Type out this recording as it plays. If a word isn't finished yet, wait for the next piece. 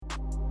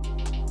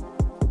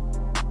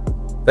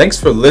Thanks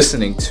for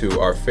listening to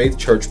our Faith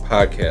Church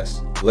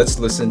podcast. Let's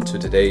listen to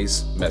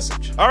today's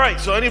message. All right,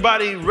 so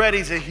anybody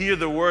ready to hear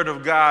the word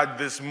of God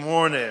this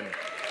morning?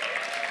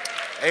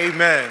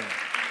 Amen.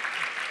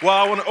 Well,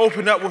 I want to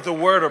open up with a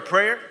word of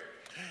prayer.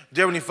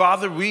 Dear Heavenly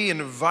Father, we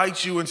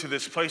invite you into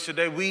this place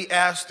today. We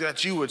ask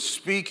that you would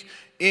speak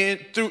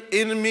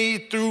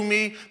through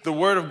me, the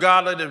word of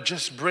God. Let it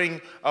just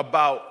bring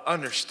about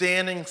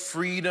understanding,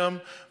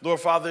 freedom. Lord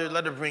Father,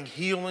 let it bring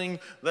healing.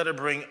 Let it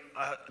bring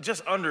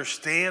just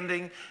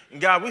understanding. And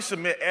God, we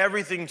submit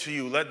everything to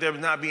you. Let there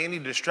not be any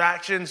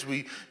distractions.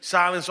 We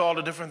silence all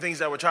the different things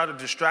that would try to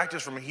distract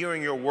us from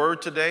hearing your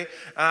word today.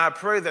 And I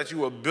pray that you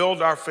will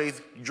build our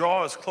faith,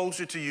 draw us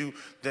closer to you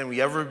than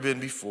we ever been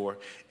before.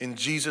 In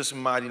Jesus'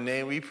 mighty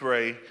name we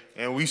pray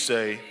and we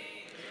say,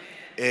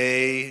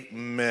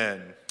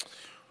 Amen.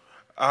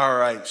 All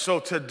right, so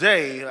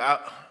today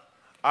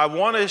I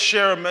want to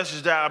share a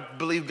message that I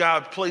believe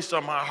God placed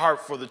on my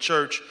heart for the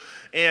church.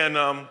 And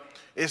I'm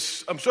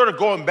sort of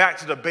going back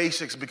to the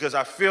basics because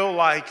I feel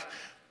like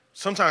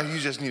sometimes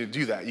you just need to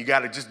do that. You got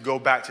to just go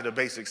back to the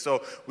basics.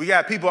 So we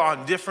got people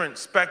on different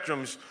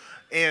spectrums.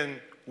 And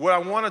what I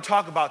want to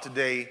talk about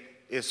today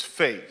is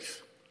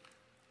faith.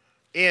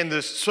 And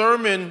the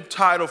sermon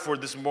title for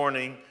this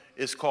morning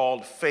is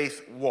called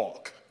Faith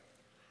Walk.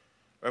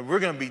 And we're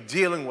going to be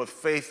dealing with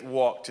faith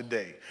walk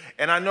today.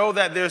 And I know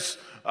that there's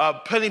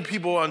plenty of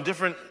people on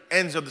different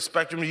ends of the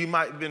spectrum. You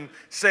might have been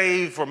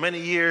saved for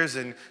many years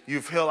and you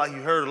feel like you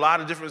heard a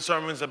lot of different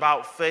sermons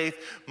about faith.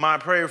 My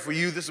prayer for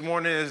you this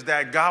morning is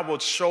that God will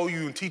show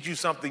you and teach you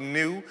something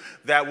new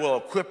that will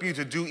equip you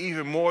to do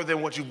even more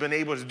than what you've been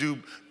able to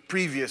do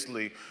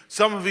previously.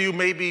 Some of you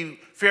may be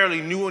fairly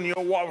new in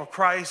your walk with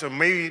Christ or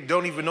maybe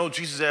don't even know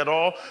Jesus at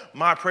all.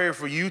 My prayer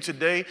for you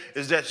today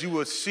is that you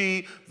will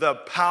see the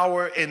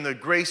power and the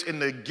grace and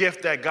the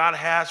gift that God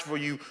has for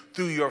you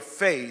through your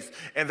faith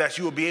and that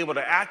you will be able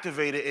to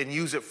activate it and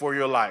use it for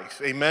your life.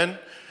 Amen?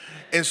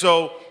 And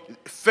so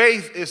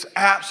faith is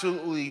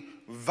absolutely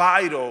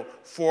vital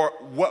for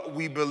what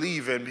we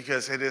believe in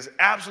because it is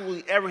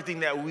absolutely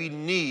everything that we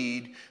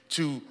need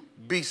to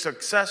be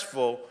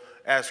successful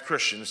as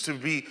Christians, to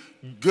be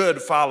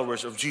good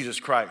followers of Jesus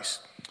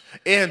Christ.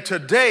 And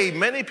today,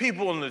 many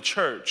people in the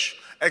church,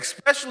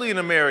 especially in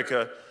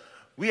America,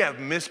 we have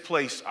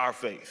misplaced our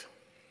faith.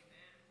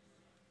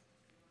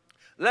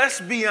 Let's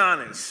be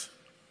honest.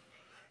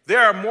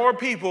 There are more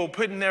people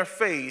putting their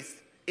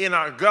faith in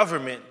our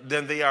government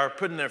than they are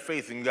putting their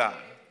faith in God.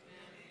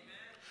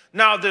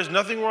 Now, there's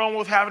nothing wrong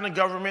with having a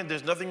government.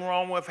 There's nothing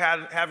wrong with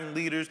having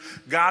leaders.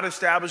 God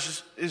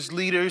establishes his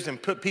leaders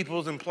and put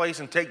people in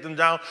place and take them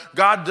down.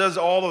 God does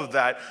all of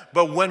that.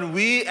 But when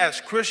we as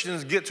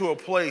Christians get to a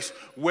place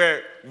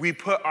where we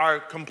put our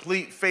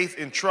complete faith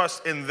and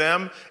trust in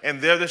them and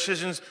their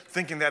decisions,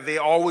 thinking that they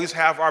always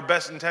have our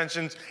best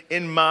intentions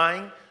in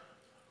mind,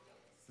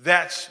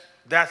 that's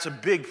a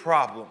big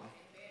problem.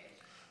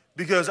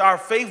 Because our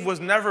faith was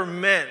never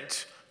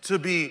meant to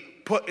be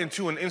put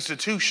into an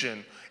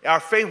institution. Our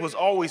faith was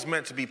always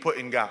meant to be put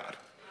in God.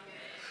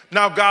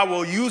 Now, God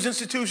will use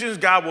institutions,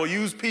 God will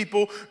use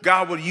people,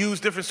 God will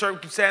use different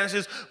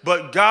circumstances,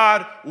 but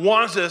God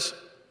wants us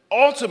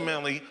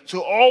ultimately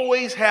to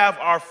always have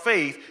our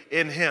faith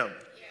in him.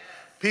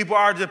 People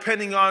are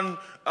depending on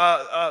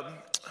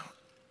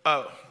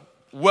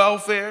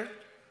welfare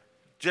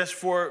just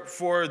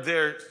for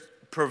their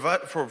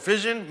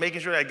provision,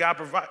 making sure that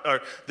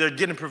God they're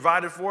getting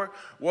provided for.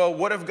 Well,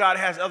 what if God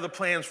has other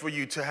plans for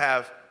you to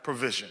have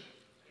provision?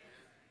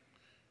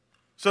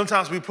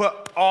 Sometimes we put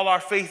all our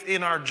faith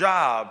in our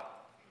job,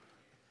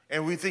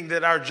 and we think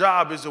that our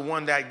job is the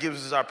one that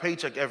gives us our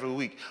paycheck every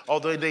week.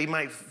 Although they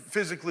might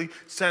physically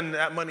send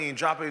that money and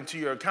drop it into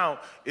your account,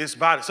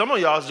 some of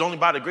y'all, it's only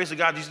by the grace of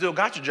God you still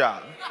got your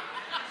job.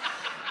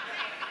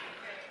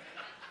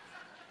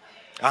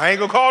 I ain't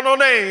gonna call no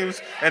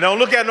names, and don't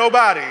look at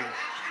nobody.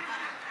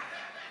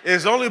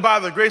 It's only by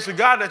the grace of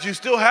God that you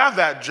still have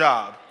that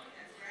job.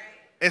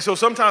 And so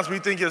sometimes we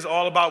think it's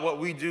all about what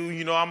we do.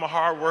 You know, I'm a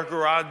hard worker,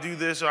 or I do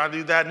this, or I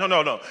do that.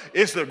 No.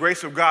 It's the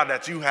grace of God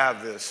that you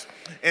have this.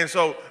 And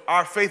so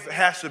our faith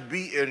has to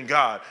be in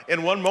God.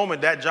 In one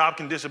moment, that job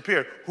can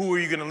disappear. Who are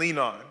you going to lean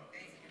on?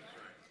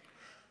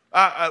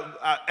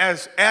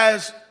 As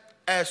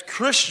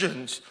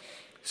Christians,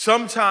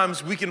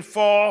 sometimes we can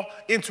fall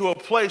into a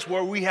place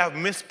where we have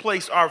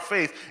misplaced our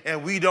faith,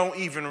 and we don't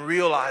even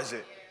realize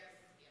it.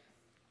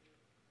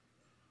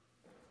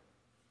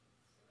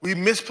 We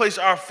misplace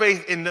our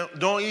faith and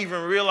don't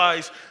even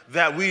realize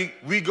that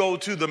we go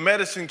to the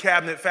medicine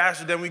cabinet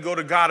faster than we go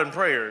to God in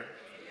prayer.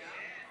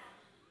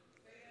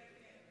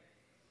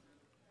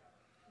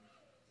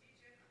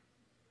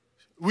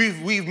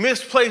 We've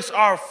misplaced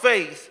our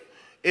faith.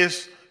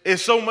 It's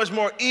so much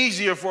more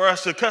easier for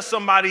us to cut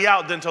somebody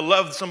out than to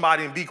love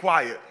somebody and be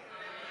quiet.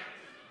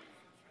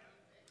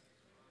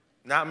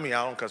 Not me,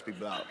 I don't cuss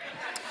people out.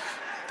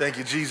 Thank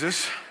you,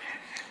 Jesus.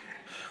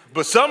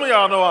 But some of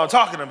y'all know what I'm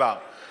talking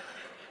about.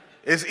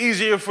 It's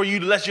easier for you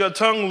to let your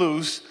tongue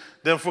loose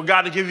than for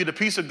God to give you the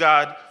peace of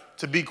God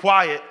to be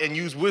quiet and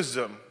use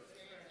wisdom.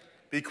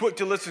 Be quick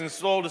to listen,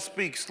 slow to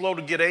speak, slow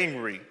to get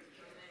angry.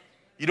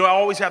 You don't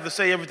always have to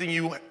say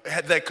everything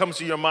that comes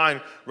to your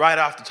mind right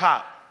off the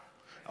top.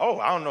 Oh,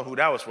 I don't know who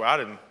that was for.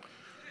 I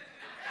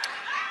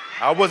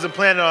wasn't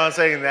planning on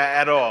saying that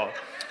at all.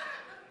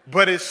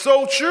 But it's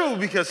so true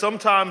because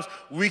sometimes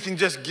we can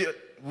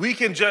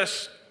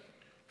just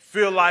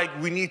feel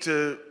like we need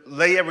to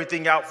lay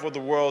everything out for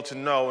the world to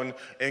know.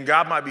 And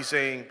God might be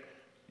saying,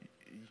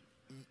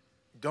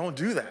 don't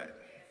do that.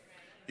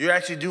 You're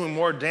actually doing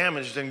more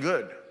damage than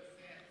good.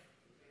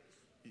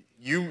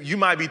 You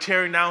might be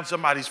tearing down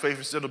somebody's faith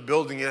instead of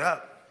building it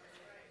up.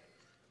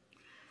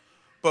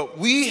 But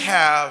we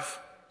have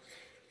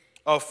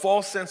a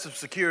false sense of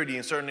security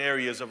in certain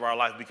areas of our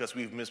life because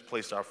we've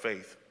misplaced our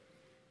faith.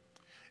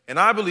 And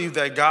I believe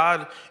that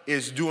God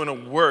is doing a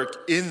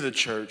work in the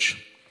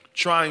church,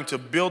 trying to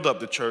build up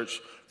the church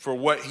for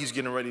what he's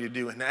getting ready to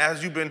do. And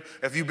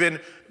if you've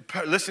been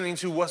listening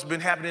to what's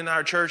been happening in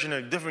our church and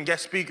the different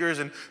guest speakers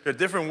and the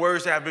different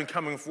words that have been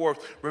coming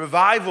forth,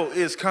 revival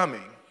is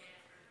coming.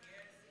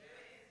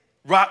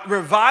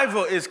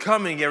 Revival is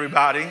coming,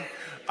 everybody.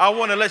 I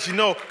want to let you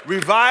know,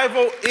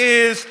 revival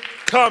is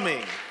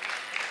coming.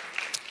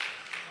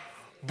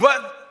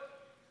 But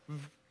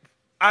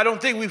I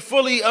don't think we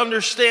fully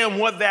understand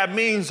what that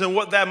means and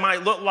what that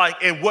might look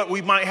like and what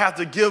we might have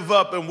to give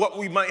up and what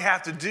we might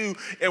have to do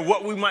and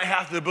what we might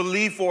have to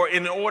believe for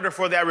in order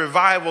for that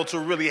revival to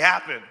really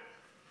happen.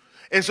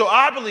 And so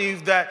I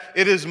believe that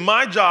it is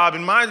my job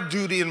and my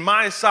duty and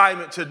my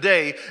assignment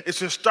today is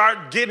to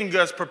start getting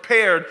us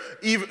prepared,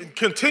 even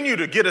continue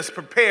to get us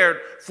prepared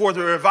for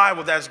the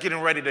revival that's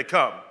getting ready to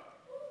come.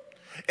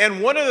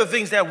 And one of the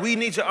things that we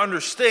need to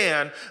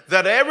understand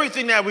that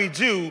everything that we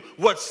do,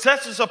 what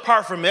sets us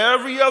apart from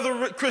every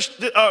other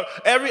Christian,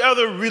 every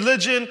other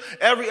religion,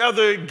 every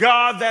other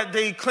God that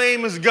they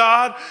claim is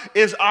God,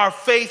 is our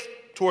faith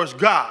towards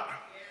God.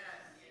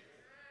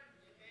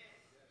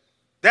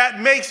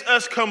 That makes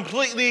us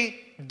completely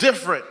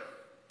different.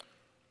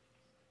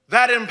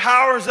 That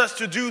empowers us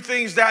to do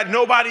things that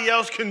nobody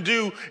else can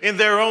do in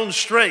their own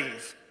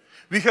strength.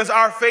 Because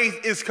our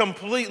faith is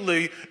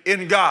completely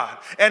in God.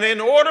 And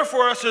in order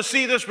for us to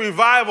see this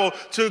revival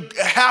to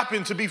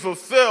happen, to be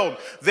fulfilled,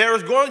 there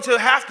is going to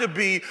have to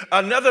be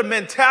another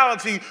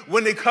mentality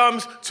when it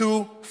comes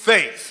to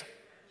faith.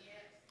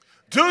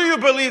 Do you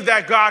believe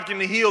that God can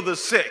heal the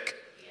sick?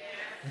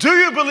 Do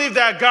you believe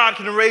that God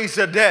can raise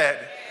the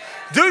dead?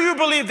 Do you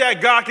believe that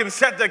God can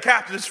set the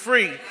captives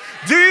free?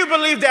 Do you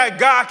believe that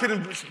God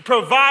can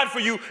provide for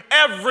you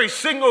every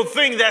single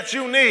thing that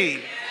you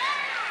need?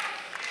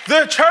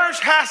 The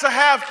church has to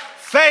have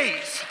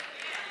faith.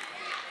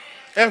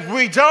 If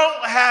we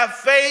don't have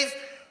faith,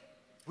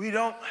 we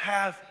don't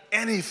have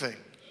anything.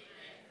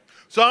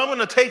 So I'm going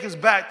to take us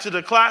back to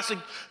the classic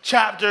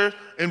chapter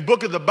and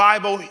book of the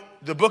Bible,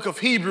 the book of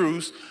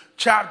Hebrews,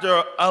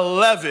 chapter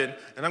 11.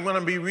 And I'm going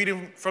to be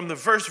reading from the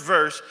first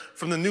verse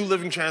from the New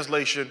Living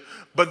Translation.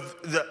 But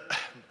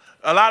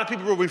a lot of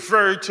people will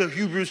refer to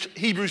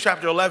Hebrews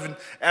chapter 11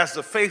 as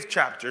the faith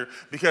chapter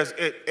because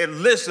it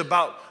lists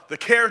about the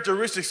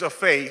characteristics of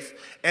faith,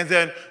 and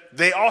then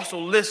they also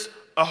list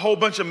a whole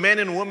bunch of men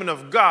and women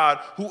of God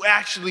who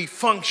actually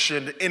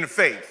functioned in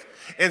faith.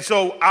 And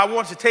so I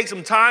want to take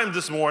some time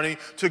this morning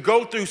to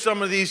go through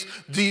some of these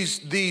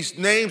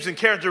names and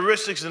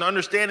characteristics and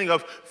understanding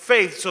of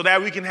faith so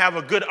that we can have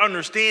a good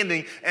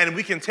understanding and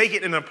we can take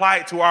it and apply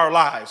it to our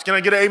lives. Can I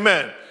get an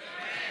amen? Amen.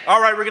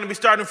 All right, we're going to be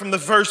starting from the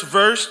first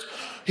verse,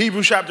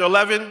 Hebrews chapter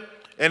 11,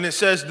 and it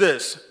says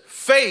this: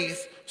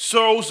 faith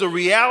shows the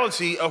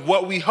reality of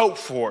what we hope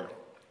for.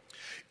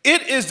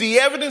 It is the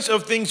evidence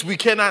of things we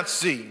cannot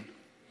see.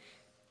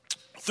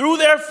 Through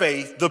their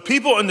faith, the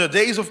people in the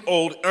days of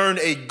old earned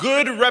a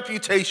good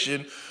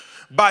reputation.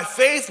 By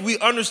faith, we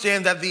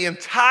understand that the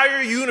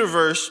entire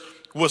universe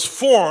was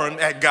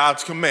formed at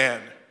God's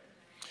command.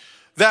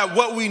 That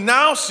what we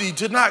now see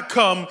did not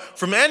come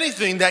from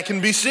anything that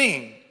can be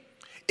seen.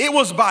 It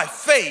was by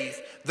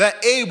faith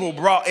that Abel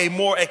brought a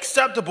more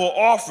acceptable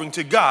offering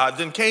to God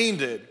than Cain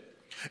did.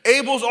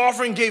 Abel's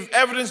offering gave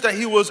evidence that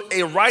he was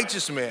a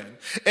righteous man,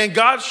 and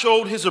God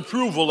showed his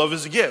approval of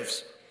his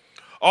gifts.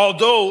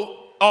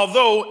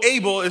 Although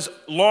Abel is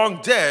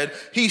long dead,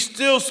 he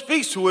still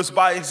speaks to us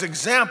by his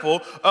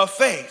example of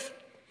faith.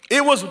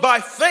 It was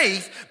by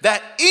faith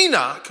that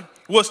Enoch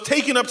was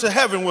taken up to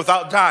heaven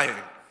without dying.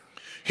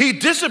 He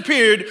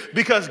disappeared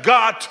because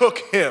God took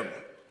him.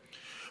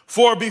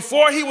 For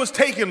before he was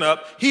taken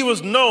up, he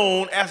was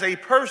known as a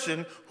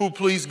person who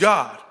pleased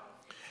God.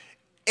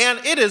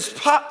 And it is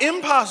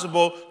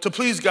impossible to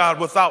please God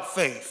without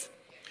faith.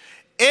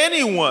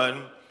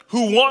 Anyone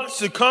who wants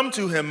to come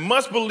to him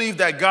must believe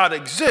that God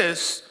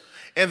exists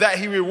and that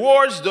he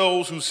rewards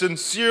those who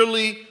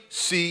sincerely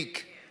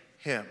seek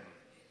him.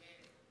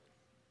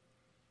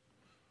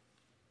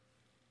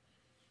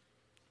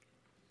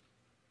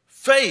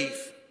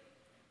 Faith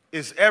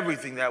is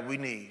everything that we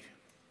need.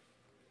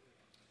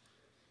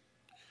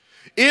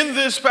 In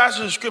this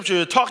passage of scripture,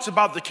 it talks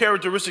about the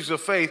characteristics of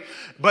faith,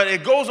 but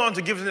it goes on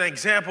to give us an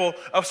example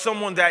of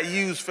someone that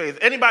used faith.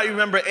 Anybody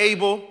remember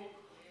Abel?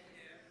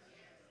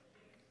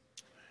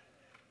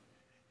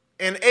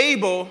 And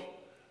Abel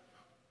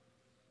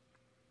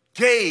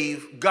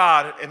gave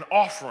God an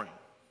offering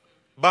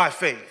by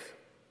faith.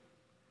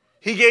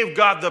 He gave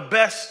God the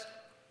best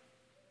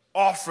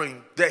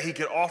offering that he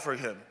could offer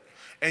him.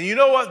 And you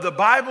know what? The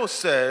Bible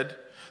said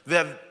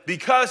that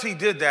because he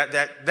did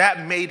that,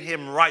 that made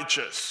him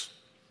righteous.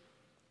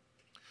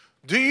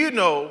 Do you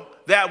know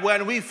that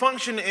when we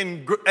function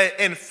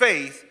in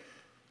faith,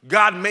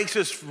 God makes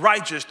us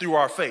righteous through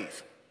our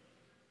faith?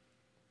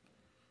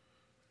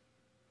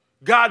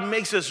 God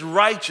makes us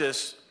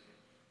righteous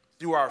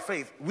through our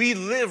faith. We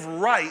live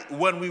right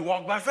when we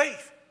walk by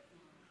faith.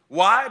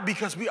 Why?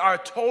 Because we are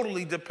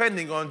totally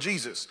depending on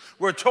Jesus.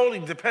 We're totally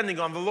depending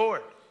on the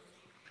Lord.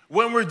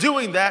 When we're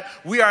doing that,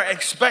 we are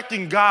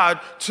expecting God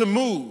to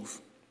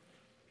move.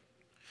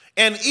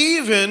 And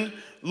even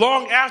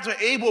long after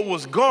Abel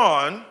was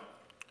gone,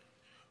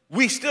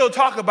 we still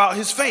talk about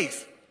his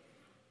faith.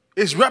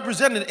 It's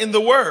represented in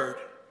the word.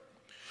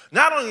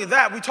 Not only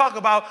that, we talk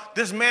about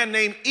this man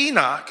named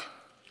Enoch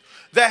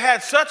that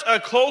had such a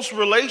close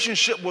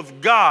relationship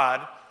with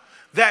God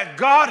that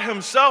God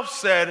himself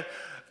said,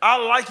 I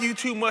like you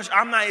too much,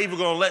 I'm not even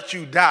going to let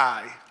you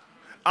die.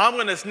 I'm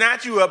going to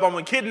snatch you up, I'm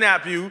going to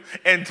kidnap you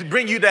and to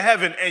bring you to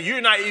heaven, and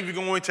you're not even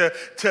going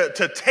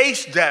to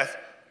taste death.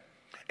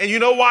 And you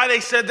know why they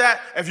said that?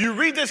 If you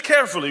read this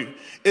carefully,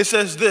 it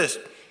says this: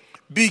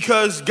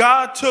 because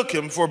God took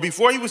him, for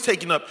before he was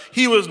taken up,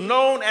 he was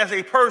known as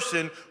a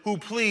person who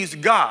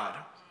pleased God.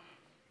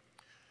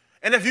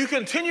 And if you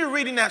continue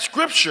reading that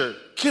scripture,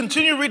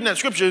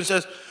 it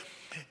says,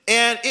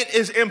 and it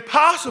is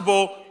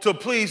impossible to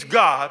please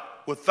God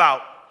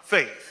without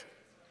faith.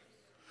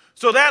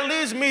 So that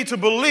leads me to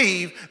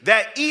believe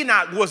that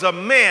Enoch was a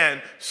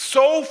man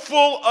so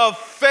full of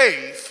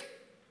faith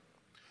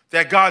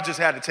that God just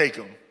had to take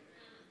him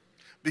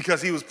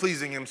because he was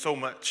pleasing him so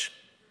much.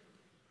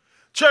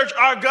 Church,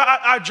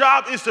 our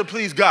job is to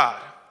please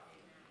God.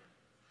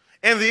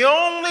 And the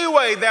only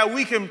way that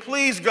we can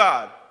please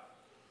God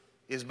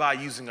is by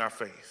using our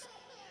faith.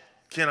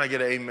 Can I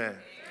get an amen? Amen.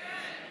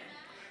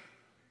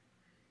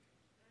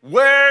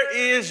 Where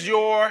is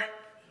your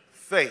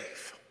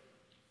faith?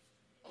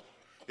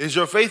 Is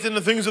your faith in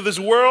the things of this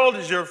world?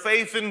 Is your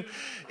faith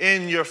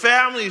in your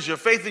family? Is your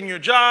faith in your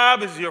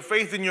job? Is your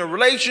faith in your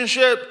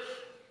relationship?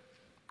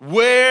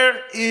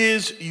 Where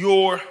is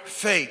your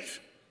faith?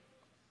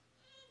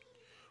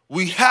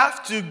 We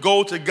have to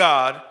go to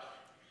God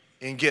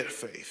and get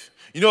faith.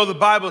 You know, the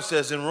Bible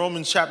says in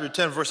Romans chapter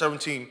 10, verse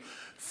 17,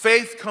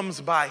 faith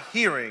comes by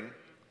hearing,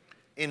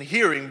 and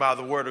hearing by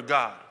the word of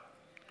God.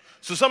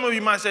 So some of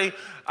you might say,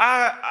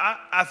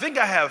 I think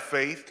I have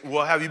faith.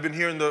 Well, have you been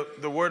hearing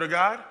the word of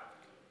God?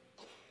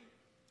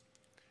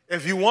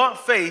 If you want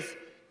faith,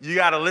 you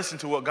got to listen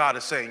to what God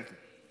is saying.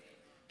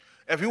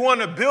 If you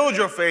want to build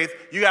your faith,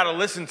 you got to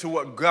listen to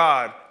what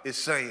God is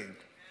saying.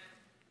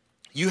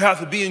 You have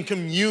to be in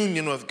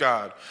communion with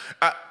God.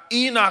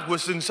 Enoch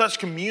was in such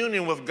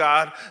communion with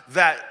God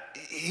that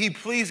he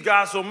pleased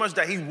God so much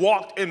that he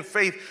walked in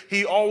faith.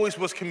 He always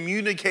was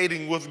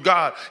communicating with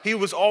God. He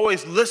was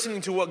always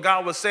listening to what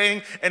God was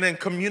saying and then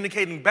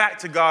communicating back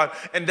to God.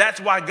 And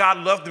that's why God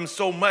loved him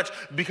so much,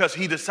 because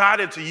he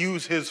decided to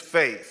use his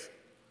faith.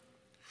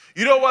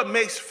 You know what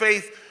makes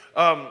faith,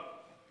 our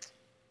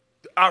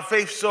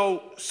faith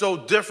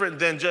so different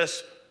than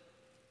just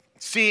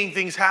seeing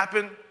things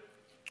happen?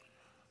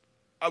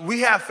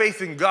 We have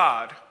faith in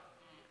God,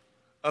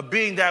 a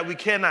being that we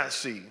cannot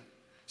see.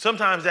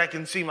 Sometimes that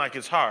can seem like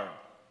it's hard,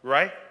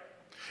 right?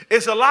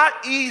 It's a lot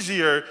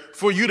easier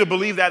for you to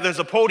believe that there's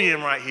a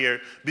podium right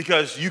here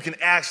because you can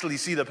actually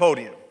see the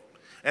podium.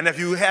 And if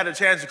you had a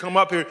chance to come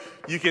up here,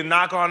 you can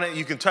knock on it,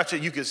 you can touch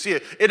it, you can see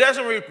it.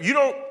 You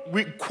don't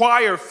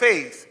require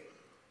faith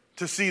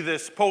to see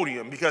this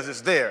podium because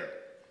it's there.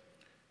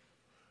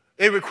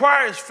 It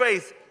requires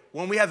faith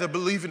when we have to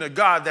believe in a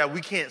God that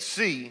we can't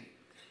see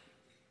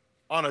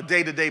on a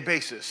day-to-day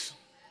basis.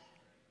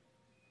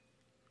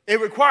 It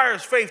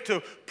requires faith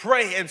to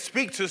pray and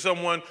speak to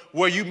someone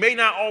where you may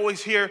not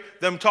always hear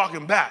them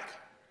talking back.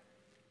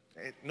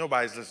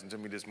 Nobody's listening to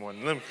me this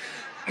morning.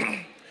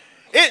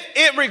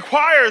 It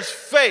requires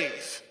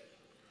faith.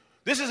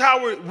 This is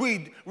how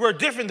we're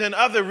different than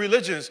other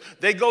religions.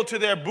 They go to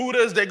their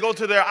Buddhas, they go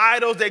to their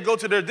idols, they go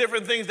to their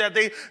different things that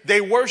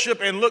they worship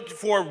and look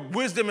for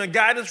wisdom and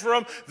guidance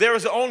from. There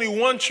is only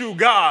one true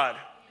God.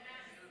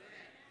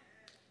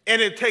 And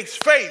it takes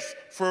faith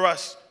for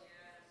us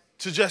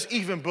to just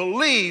even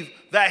believe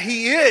that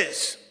he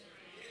is.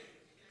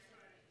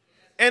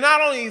 And not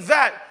only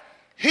that,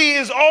 he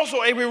is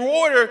also a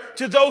rewarder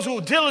to those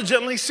who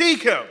diligently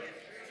seek him.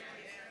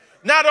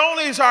 Not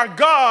only is our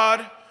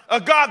God a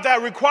God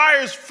that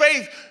requires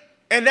faith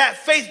and that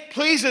faith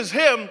pleases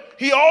him,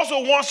 he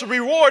also wants to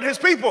reward his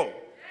people.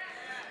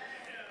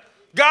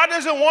 God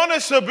doesn't want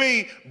us to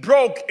be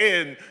broke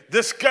and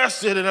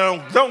disgusted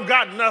and don't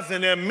got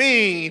nothing and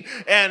mean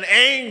and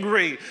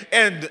angry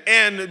and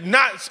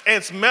not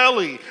and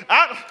smelly.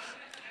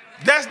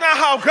 That's not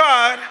how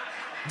God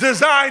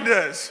designed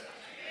us.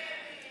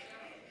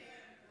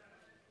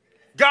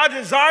 God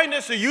designed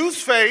us to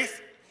use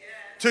faith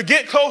to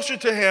get closer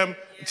to him,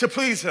 to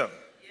please him.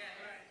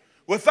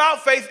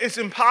 Without faith, it's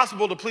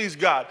impossible to please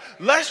God.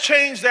 Let's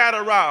change that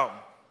around.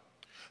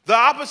 The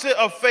opposite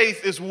of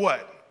faith is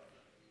what?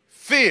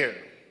 Fear.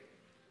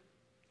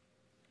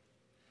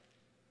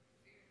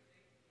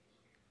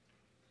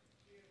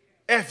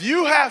 If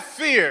you have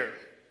fear,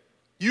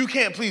 you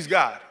can't please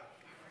God.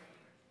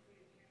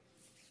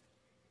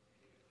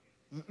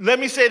 Let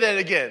me say that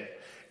again.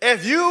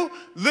 If you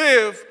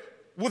live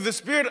with the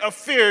spirit of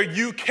fear,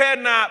 you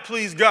cannot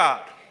please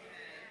God.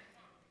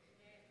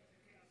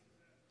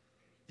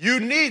 You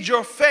need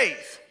your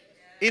faith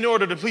in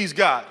order to please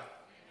God.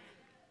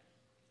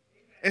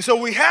 And so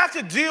we have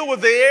to deal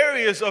with the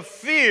areas of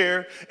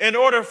fear in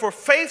order for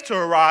faith to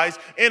arise,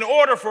 in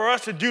order for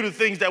us to do the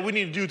things that we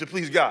need to do to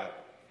please God.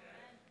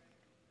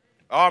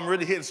 Oh, I'm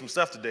really hitting some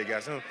stuff today,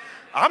 guys.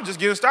 I'm just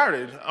getting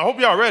started. I hope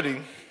y'all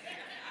ready.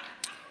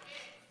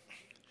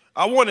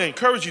 I want to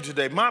encourage you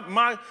today.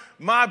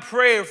 My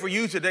prayer for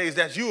you today is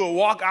that you will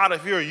walk out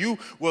of here. You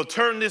will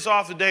turn this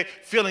off today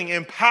feeling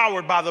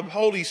empowered by the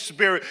Holy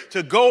Spirit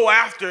to go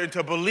after and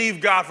to believe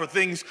God for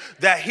things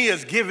that he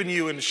has given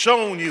you and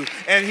shown you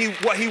and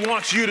what he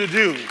wants you to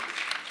do.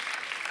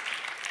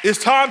 It's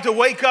time to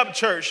wake up,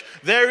 church.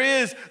 There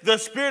is the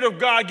Spirit of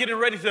God getting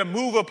ready to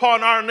move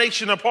upon our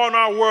nation, upon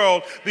our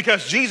world,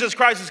 because Jesus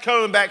Christ is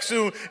coming back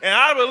soon. And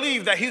I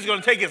believe that he's going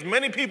to take as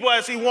many people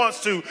as he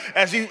wants to,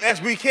 as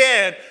we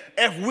can,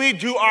 if we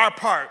do our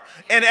part.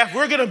 And if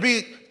we're going to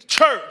be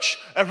church,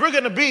 if we're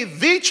going to be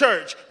the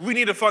church, we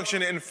need to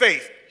function in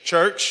faith,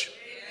 church.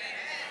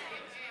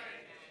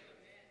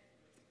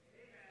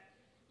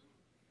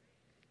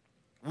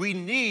 We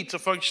need to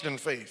function in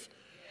faith.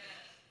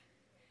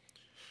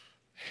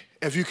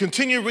 If you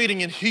continue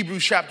reading in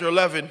Hebrews chapter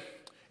 11,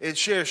 it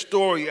shares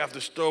story after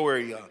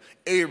story.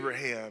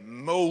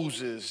 Abraham,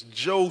 Moses,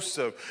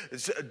 Joseph,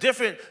 it's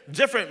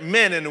different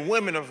men and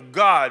women of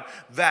God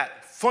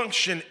that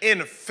function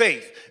in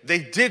faith. They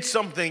did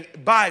something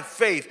by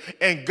faith,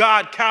 and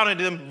God counted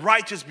them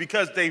righteous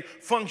because they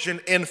functioned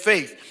in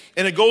faith.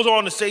 And it goes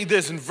on to say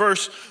this in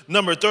verse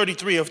number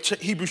 33 of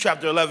Hebrews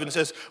chapter 11. It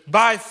says,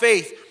 by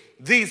faith,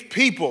 these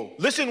people,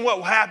 listen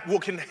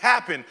what can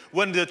happen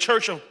when the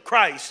church of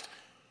Christ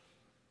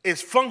is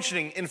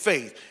functioning in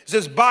faith. It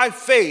says, by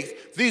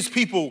faith, these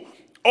people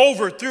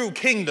overthrew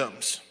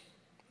kingdoms,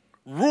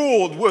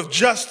 ruled with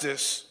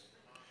justice,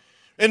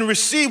 and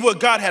received what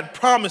God had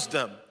promised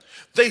them.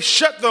 They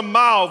shut the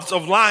mouths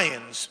of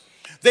lions.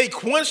 They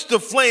quenched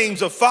the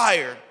flames of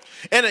fire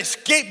and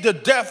escaped the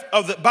death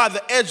by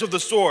the edge of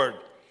the sword.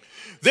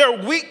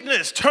 Their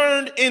weakness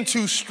turned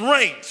into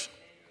strength.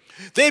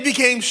 They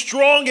became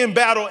strong in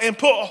battle and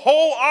put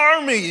whole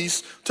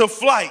armies to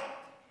flight.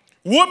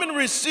 Women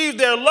received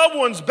their loved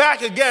ones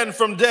back again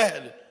from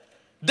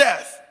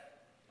death.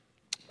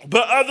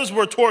 But others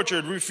were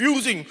tortured,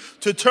 refusing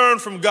to turn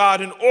from God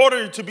in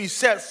order to be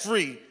set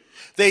free.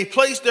 They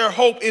placed their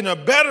hope in a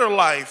better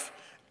life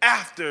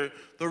after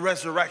the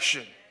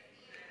resurrection.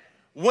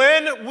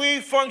 When we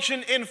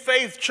function in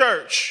faith,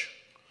 church,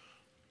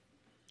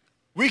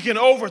 we can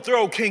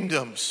overthrow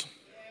kingdoms.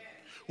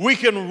 We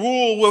can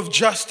rule with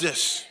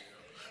justice.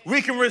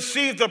 We can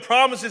receive the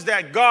promises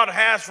that God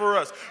has for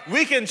us.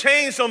 We can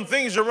change some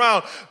things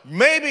around.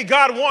 Maybe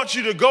God wants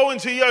you to go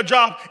into your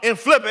job and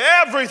flip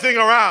everything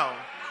around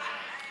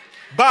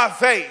by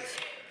faith.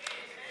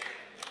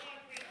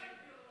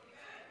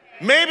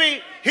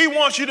 Maybe he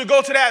wants you to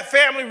go to that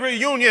family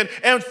reunion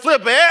and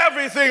flip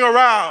everything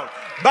around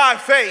by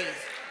faith.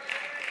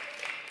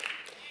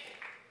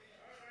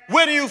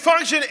 When you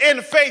function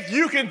in faith,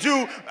 you can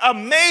do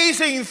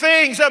amazing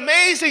things.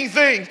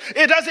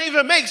 It doesn't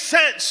even make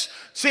sense.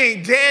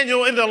 Seeing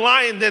Daniel in the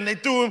lion den, they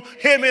threw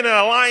him in a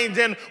lion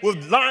den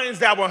with lions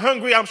that were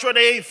hungry. I'm sure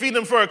they ate feed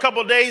him for a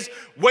couple of days,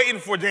 waiting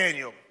for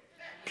Daniel,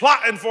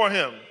 plotting for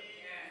him.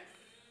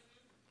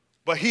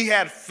 But he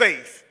had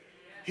faith.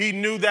 He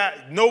knew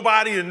that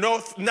nobody and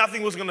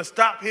nothing was going to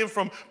stop him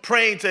from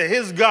praying to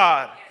his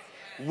God.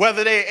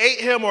 Whether they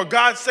ate him or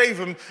God saved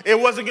him, it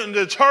wasn't going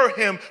to deter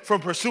him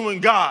from pursuing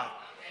God.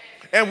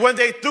 And when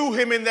they threw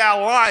him in that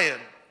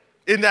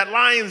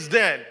lion's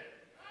den,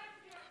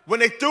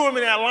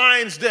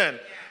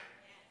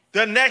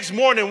 the next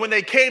morning when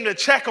they came to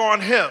check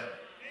on him,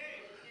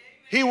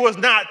 he was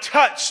not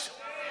touched.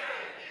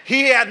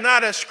 He had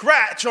not a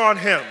scratch on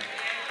him.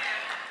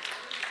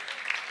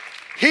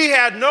 He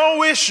had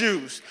no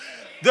issues.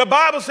 The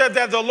Bible said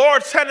that the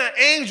Lord sent an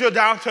angel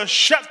down to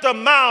shut the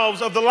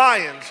mouths of the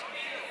lions.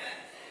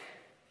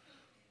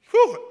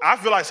 Whew, I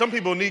feel like some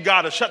people need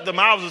God to shut the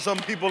mouths of some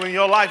people in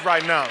your life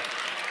right now.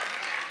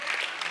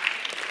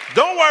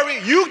 Don't worry,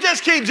 you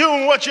just keep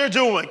doing what you're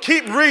doing.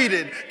 Keep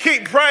reading,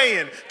 keep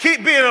praying,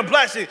 keep being a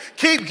blessing,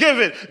 keep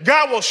giving.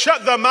 God will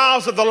shut the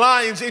mouths of the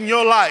lions in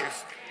your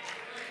life.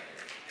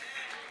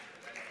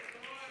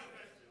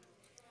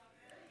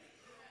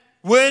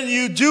 When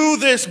you do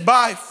this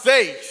by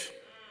faith,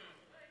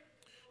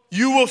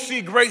 you will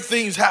see great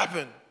things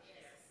happen.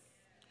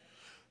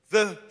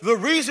 The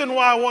reason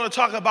why I want to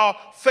talk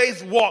about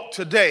faith walk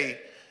today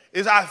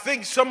is I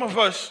think some of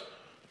us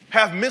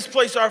have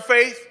misplaced our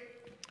faith,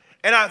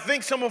 and I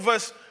think some of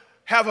us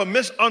have a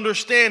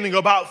misunderstanding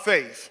about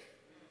faith.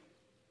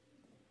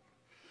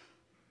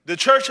 The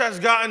church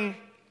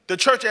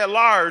at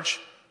large,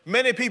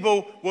 many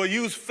people will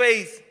use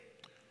faith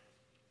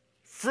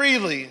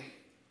freely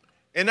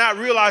and not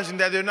realizing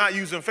that they're not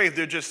using faith,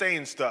 they're just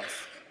saying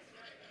stuff.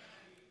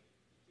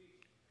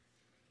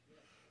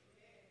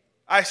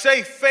 I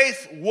say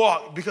faith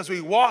walk because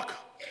we walk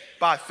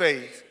by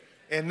faith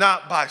and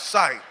not by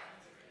sight.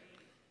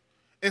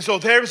 And so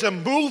there is a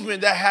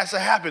movement that has to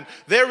happen.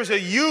 There is a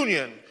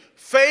union.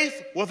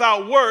 Faith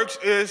without works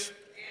is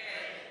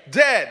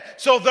dead.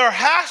 So there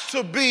has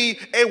to be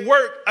a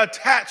work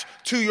attached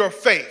to your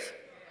faith.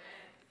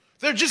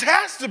 There just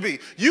has to be.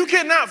 You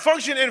cannot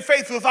function in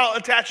faith without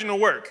attaching a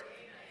work.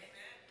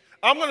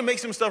 I'm going to make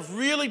some stuff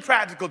really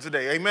practical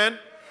today. Amen?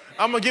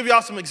 I'm going to give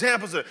y'all some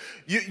examples.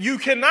 You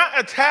cannot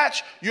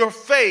attach your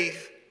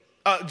faith,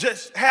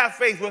 just have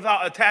faith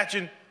without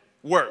attaching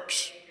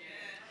works.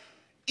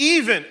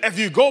 Even if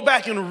you go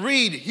back and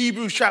read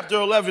Hebrews chapter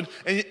 11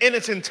 in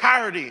its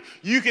entirety,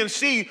 you can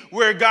see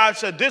where God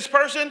said, this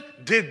person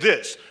did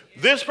this.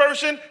 This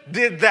person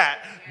did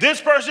that.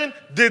 This person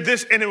did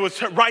this, and it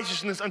was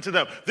righteousness unto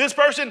them. This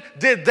person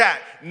did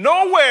that.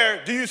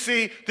 Nowhere do you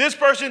see this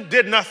person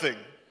did nothing.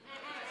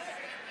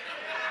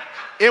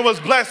 It was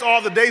blessed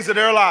all the days of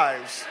their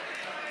lives.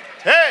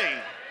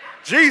 Hey,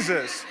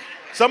 Jesus.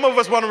 Some of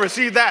us want to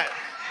receive that.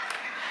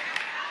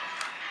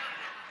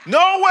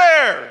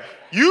 Nowhere.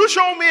 You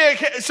show me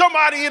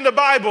somebody in the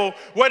Bible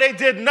where they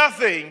did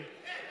nothing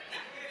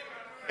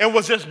and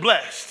was just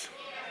blessed.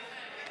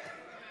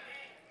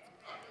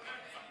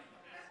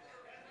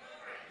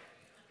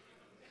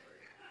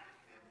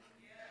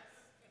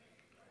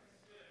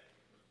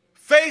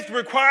 Faith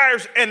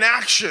requires an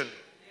action.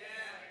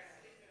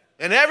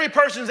 And every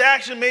person's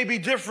action may be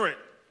different.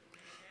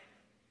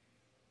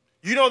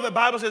 You know the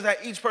Bible says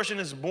that each person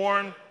is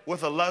born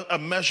with a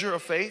measure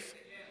of faith.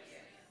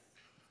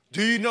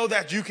 Do you know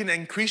that you can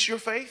increase your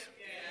faith?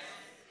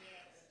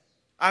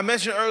 I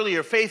mentioned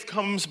earlier, faith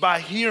comes by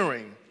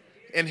hearing,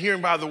 and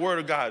hearing by the word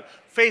of God.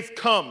 Faith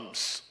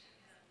comes.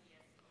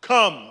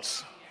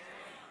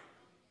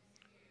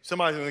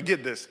 Somebody's going to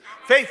get this.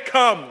 Faith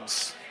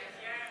comes.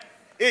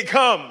 It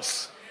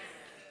comes.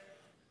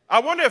 I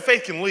wonder if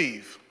faith can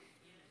leave.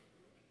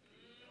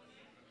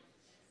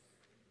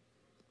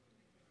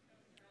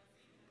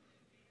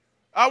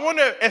 I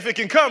wonder if it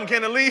can come,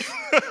 can it leave?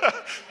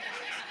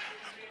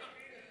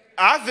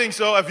 I think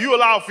so. If you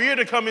allow fear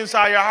to come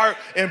inside your heart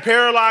and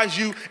paralyze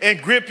you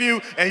and grip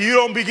you, and you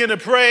don't begin to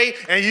pray,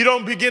 and you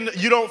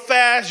don't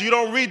fast, you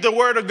don't read the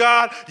word of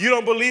God, you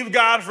don't believe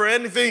God for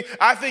anything,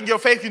 I think your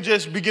faith can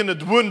just begin to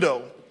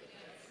dwindle.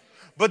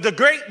 But the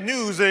great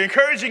news, the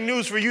encouraging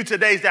news for you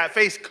today is that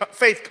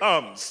faith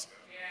comes.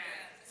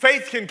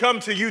 Faith can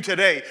come to you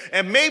today.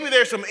 And maybe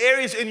there's some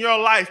areas in your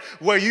life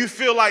where you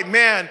feel like,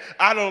 man,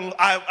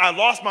 I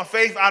lost my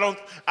faith. I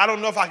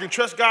don't know if I can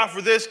trust God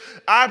for this.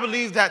 I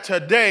believe that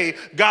today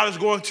God is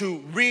going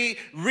to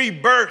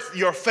rebirth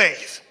your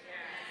faith.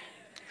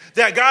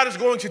 That God is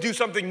going to do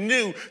something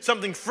new,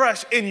 something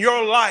fresh in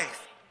your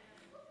life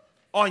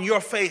on your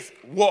faith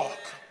walk.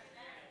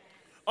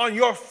 On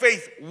your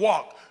faith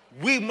walk.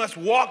 We must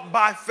walk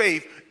by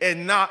faith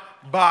and not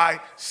by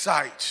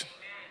sight.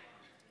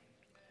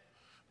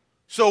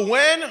 So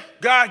when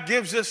God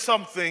gives us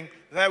something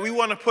that we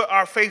want to put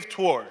our faith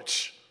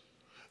towards,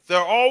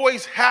 there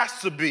always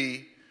has to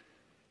be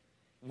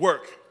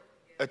work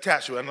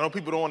attached to it. I know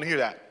people don't want to hear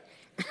that.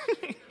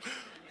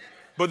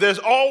 But there's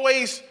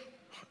always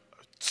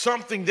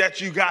something that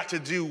you got to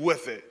do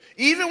with it.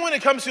 Even when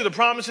it comes to the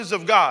promises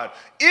of God,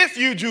 if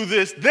you do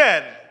this,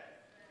 then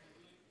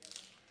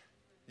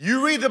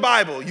you read the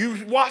Bible,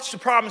 you watch the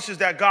promises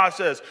that God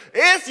says.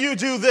 If you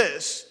do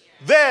this,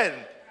 then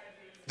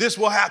this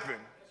will happen.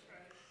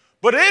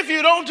 But if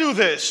you don't do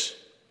this,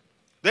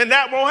 then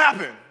that won't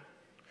happen.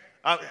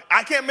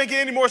 I can't make it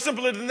any more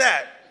simpler than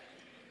that.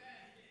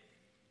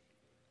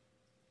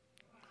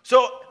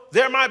 So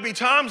there might be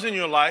times in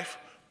your life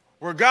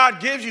where God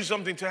gives you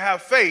something to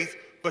have faith,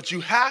 but you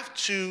have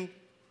to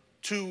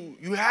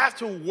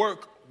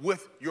work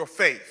with your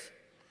faith.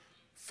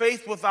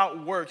 Faith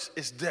without works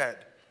is dead.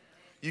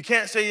 You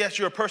can't say yes,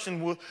 you're a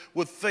person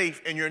with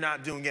faith and you're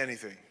not doing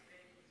anything.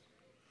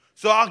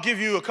 So I'll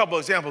give you a couple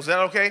examples. Is that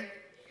okay?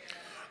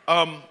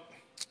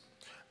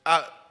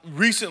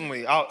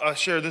 Recently, I'll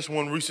share this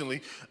one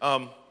recently.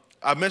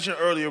 I mentioned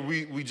earlier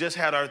we just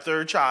had our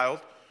third child.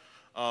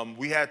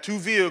 We had 2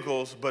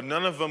 vehicles, but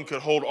none of them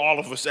could hold all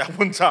of us at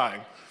one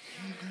time.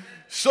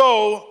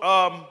 So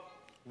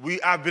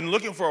I've been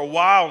looking for a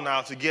while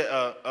now to get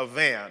a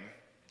van,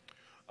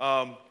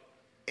 a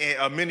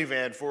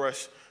minivan for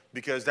us,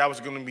 because that was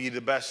going to be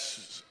the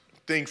best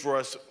thing for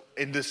us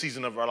in this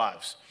season of our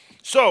lives.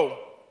 So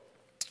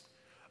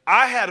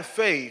I had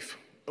faith.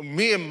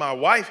 Me and my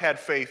wife had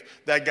faith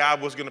that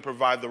God was going to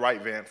provide the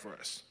right van for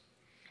us.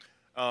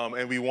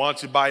 And we wanted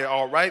to buy it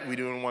outright. We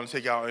didn't want to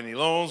take out any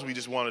loans. We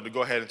just wanted to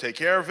go ahead and take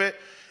care of it.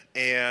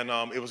 And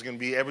it was going to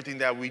be everything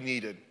that we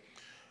needed.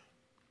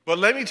 But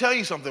let me tell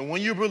you something.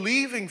 When you're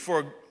believing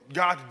for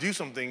God to do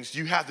some things,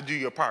 you have to do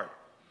your part.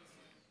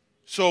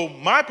 So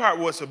my part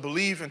was to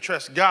believe and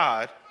trust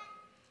God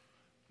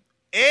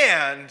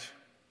and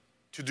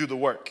to do the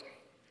work.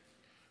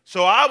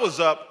 So I was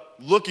up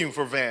looking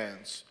for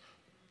vans,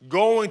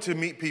 going to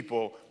meet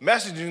people,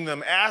 messaging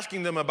them,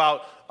 asking them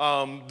about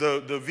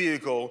the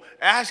vehicle,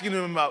 asking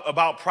them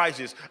about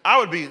prices. I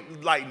would be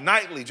like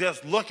nightly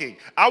just looking.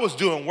 I was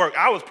doing work.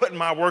 I was putting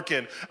my work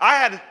in.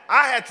 I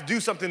had to do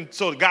something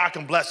so that God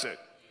can bless it.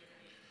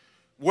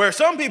 Where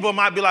some people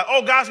might be like,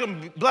 oh, God's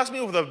going to bless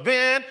me with a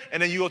van,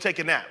 and then you go take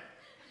a nap.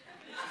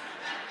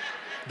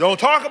 Don't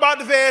talk about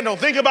the van. Don't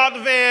think about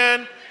the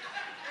van.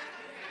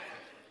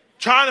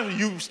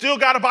 You still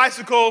got a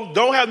bicycle.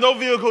 Don't have no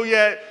vehicle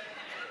yet.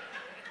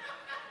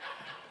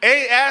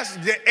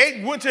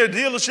 Ain't went to a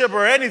dealership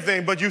or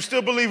anything, but you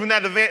still believing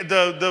that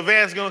the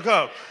van's gonna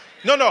come.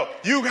 No,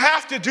 you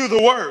have to do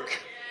the work.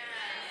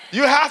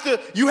 You have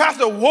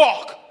to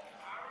walk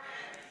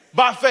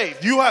by faith.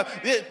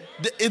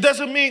 It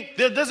doesn't mean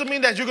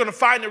that you're gonna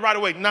find it right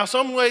away. Now,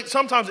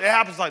 sometimes it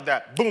happens like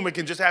that. Boom, it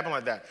can just happen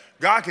like that.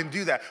 God can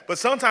do that, but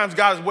sometimes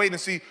God is waiting to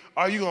see,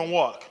 are you gonna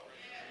walk?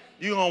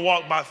 You're gonna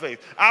walk by faith.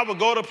 I would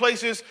go to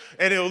places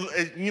and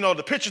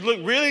the pictures look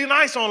really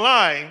nice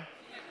online.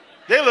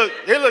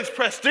 It looks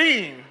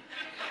pristine.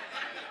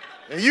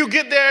 And you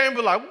get there and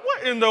be like,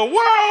 what in the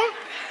world?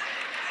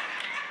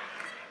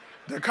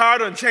 The car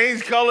done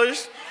changed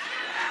colors.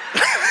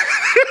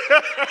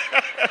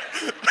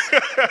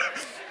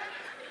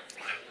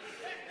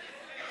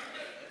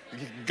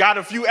 Got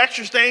a few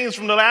extra stains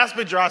from the last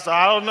picture. I said,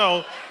 I don't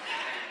know.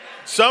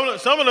 Some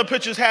of the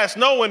pictures had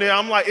snow in it.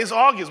 I'm like, it's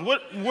August.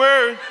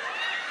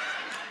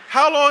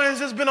 How long has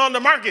this been on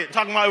the market?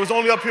 Talking about it was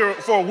only up here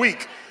for a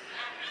week.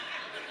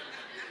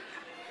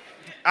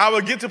 I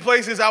would get to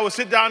places, I would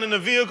sit down in the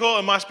vehicle,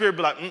 and my spirit would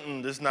be like,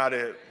 this is not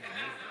it.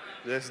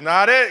 This is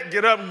not it.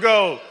 Get up and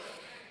go.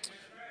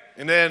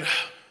 And then,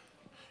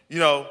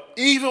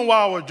 even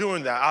while we're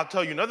doing that, I'll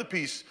tell you another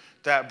piece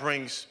that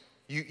brings,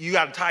 you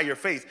got to tie your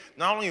faith.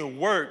 Not only in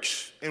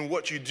works in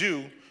what you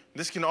do,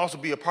 this can also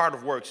be a part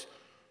of works,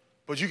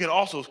 but you can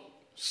also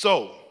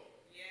sow.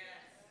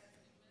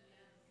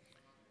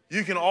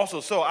 You can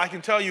also sow. I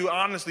can tell you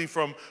honestly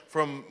from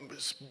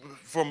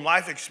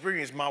life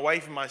experience, my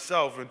wife and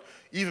myself, and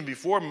even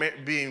before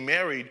being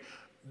married,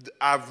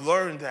 I've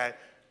learned that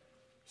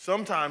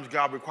sometimes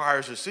God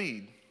requires a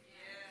seed.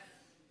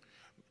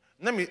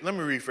 Let me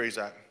rephrase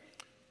that.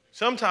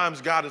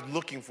 Sometimes God is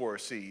looking for a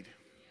seed.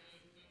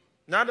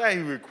 Not that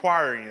he's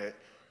requiring it,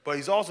 but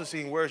he's also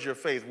seeing, where's your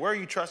faith? Where are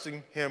you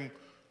trusting him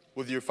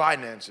with your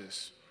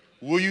finances?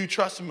 Will you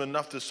trust him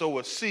enough to sow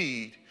a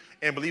seed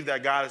and believe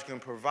that God is going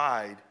to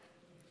provide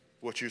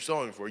what you're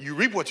sowing for? You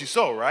reap what you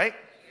sow, right?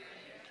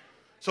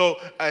 So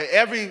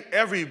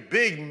every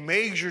big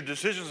major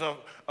decisions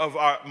of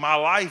my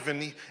life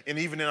and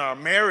even in our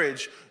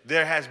marriage,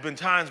 there has been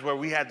times where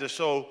we had to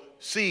sow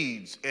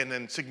seeds, and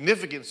then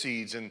significant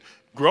seeds, and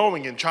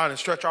growing and trying to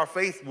stretch our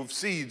faith with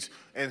seeds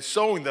and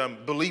sowing them,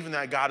 believing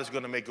that God is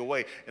going to make a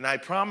way. And I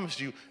promise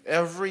you,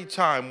 every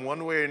time,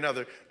 one way or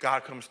another,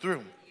 God comes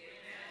through.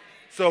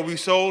 So we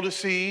sowed a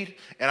seed,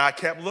 and I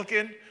kept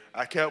looking.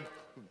 I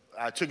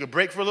took a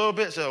break for a little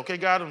bit, said, okay,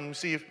 God, I'm going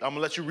to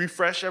let you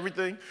refresh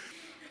everything.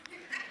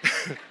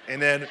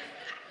 And then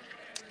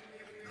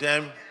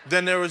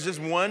there was this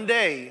one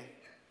day,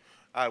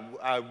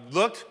 I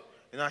looked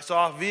and I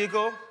saw a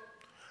vehicle,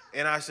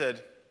 and I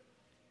said,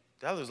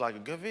 that looks like a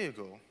good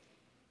vehicle.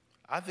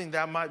 I think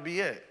that might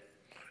be it.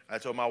 I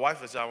told my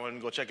wife, I said, I wanted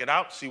to go check it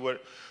out, see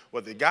what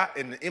they got.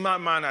 And in my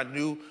mind, I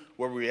knew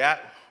where we were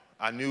at.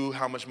 I knew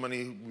how much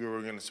money we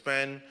were going to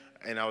spend,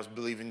 and I was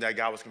believing that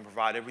God was going to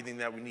provide everything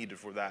that we needed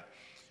for that.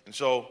 And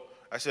so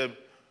I said,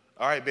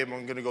 all right, babe,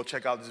 I'm going to go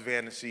check out this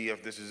van and see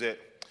if this is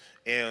it.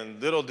 And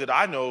little did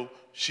I know,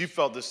 she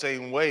felt the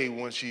same way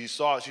when she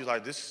saw it. She was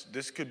like,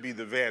 this could be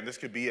the van. This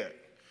could be it.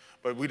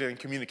 But we didn't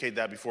communicate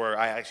that before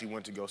I actually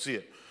went to go see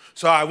it.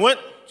 So I went,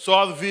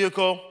 saw the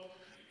vehicle,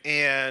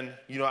 and,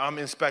 I'm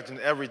inspecting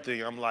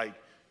everything. I'm like,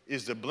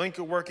 is the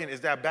blinker working?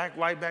 Is that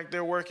backlight back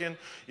there working?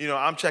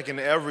 I'm checking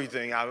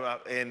everything.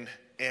 And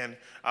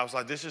I was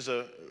like, this is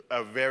a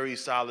very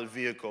solid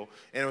vehicle.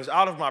 And it was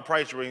out of my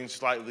price range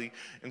slightly.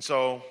 And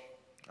so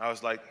I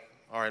was like,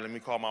 all right, let me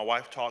call my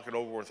wife, talk it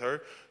over with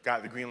her,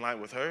 got the green light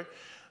with her.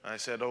 I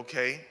said,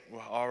 okay,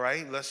 well, all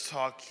right, let's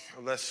talk,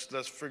 let's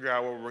figure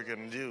out what we're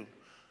going to do.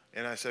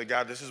 And I said,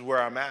 God, this is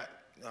where I'm at.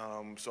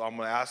 So I'm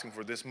going to ask him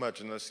for this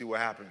much, and let's see what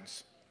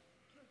happens.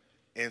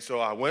 And so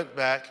I went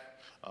back.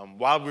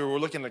 While we were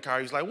looking at the car,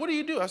 he's like, what do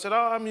you do? I said,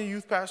 I'm a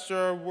youth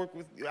pastor.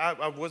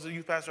 I was a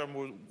youth pastor. I'm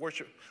a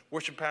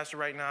worship pastor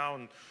right now.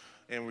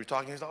 And we're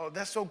talking. He's like, oh,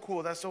 that's so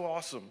cool. That's so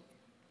awesome.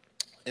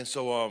 And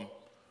so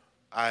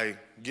I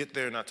get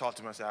there and I talk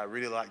to him. I said, I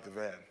really like the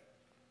van.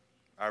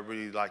 I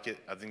really like it.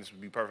 I think this would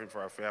be perfect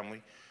for our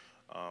family.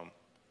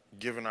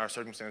 Given our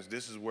circumstances,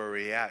 this is where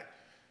we're at.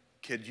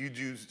 Could you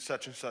do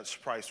such and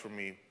such price for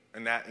me?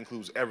 And that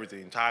includes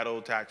everything,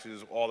 title,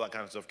 taxes, all that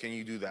kind of stuff. Can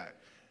you do that?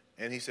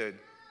 And he said,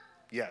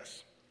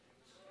 yes.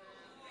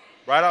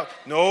 Right out.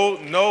 No,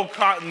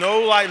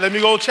 like, let me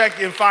go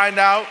check and find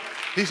out.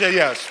 He said,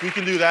 yes, we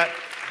can do that.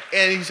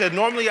 And he said,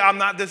 normally I'm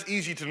not this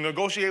easy to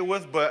negotiate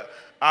with, but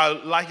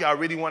I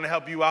really want to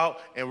help you out,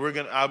 and we're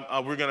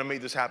gonna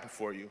make this happen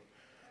for you.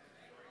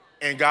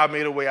 And God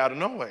made a way out of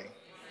no way.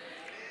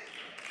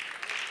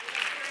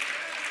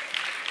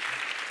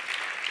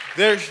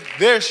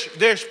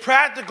 There's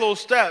practical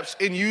steps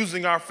in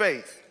using our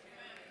faith.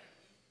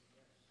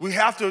 We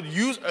have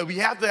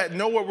to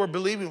know what we're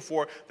believing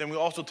for, then we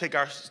also take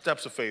our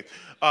steps of faith.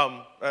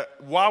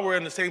 While we're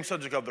in the same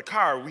subject of the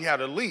car, we had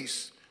a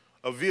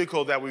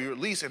vehicle that we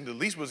leased, and the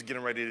lease was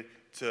getting ready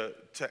to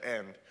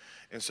end.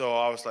 And so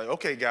I was like,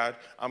 okay, God,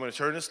 I'm going to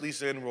turn this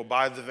lease in, we'll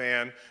buy the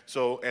van,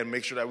 and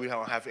make sure that we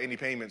don't have any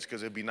payments,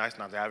 because it'd be nice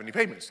not to have any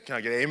payments. Can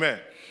I get an amen?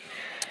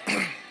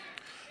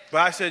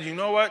 But I said, you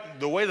know what?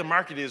 The way the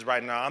market is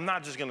right now, I'm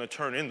not just going to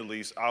turn in the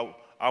lease. I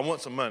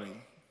want some money.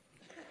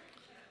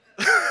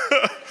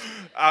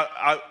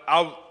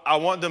 I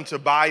want them to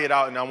buy it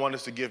out, and I want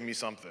us to give me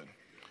something.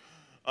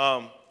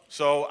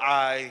 So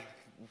I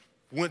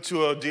went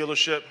to a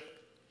dealership,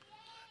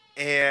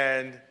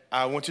 and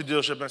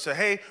I said,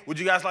 hey, would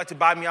you guys like to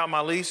buy me out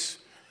my lease?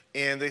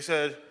 And they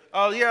said,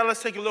 oh, yeah,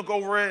 let's take a look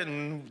over it.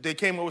 And they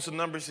came up with some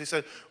numbers. They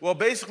said, well,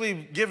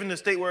 basically, given the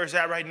state where it's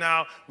at right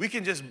now, we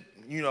can just,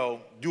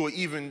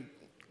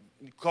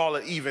 call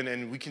it even,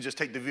 and we can just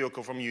take the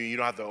vehicle from you. You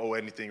don't have to owe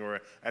anything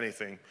or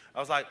anything. I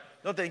was like,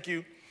 no, thank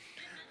you.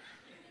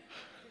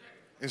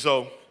 And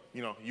so,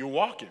 you're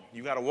walking.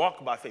 You got to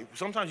walk by faith.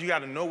 Sometimes you got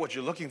to know what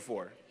you're looking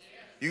for.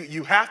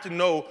 You have to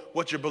know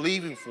what you're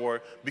believing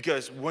for,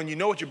 because when you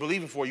know what you're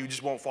believing for, you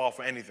just won't fall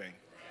for anything.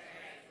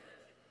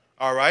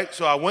 All right,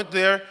 so I went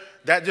there.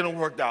 That didn't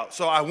work out.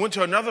 So I went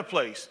to another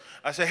place.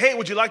 I said, hey,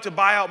 would you like to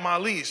buy out my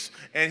lease?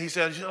 And he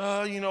said,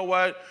 you know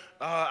what?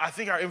 I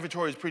think our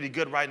inventory is pretty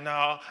good right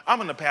now. I'm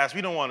going to pass.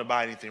 We don't want to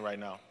buy anything right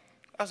now.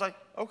 I was like,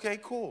 okay,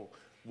 cool.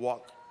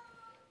 Walk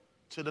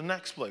to the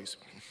next place.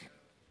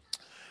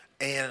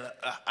 And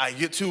I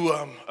get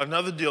to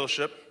another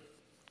dealership.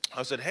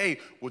 I said, hey,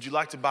 would you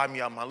like to buy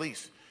me out my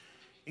lease?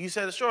 He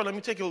said, sure, let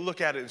me take a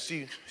look at it and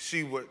see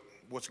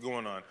what's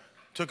going on.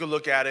 Took a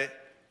look at it,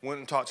 went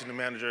and talked to the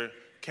manager,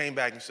 came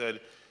back and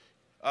said,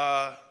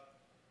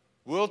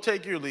 we'll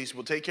take your lease,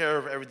 we'll take care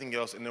of everything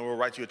else, and then we'll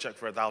write you a check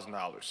for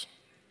 $1,000.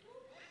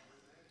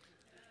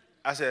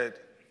 I said,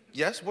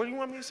 yes, what do you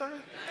want me to say?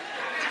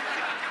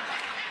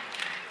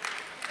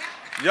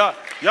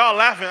 Y'all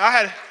laughing.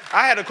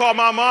 I had to call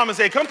my mom and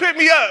say, come pick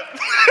me up.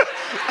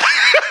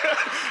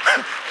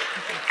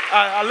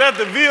 I left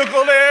the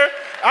vehicle there.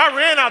 I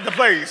ran out the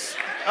place.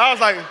 I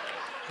was like,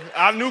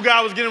 I knew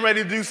God was getting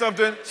ready to do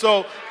something.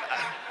 So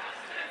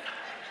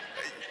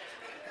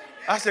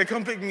I said,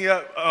 come pick me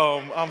up.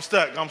 I'm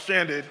stuck. I'm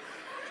stranded.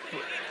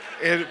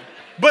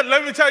 But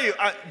let me tell you,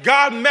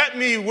 God met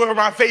me where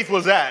my faith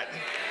was at.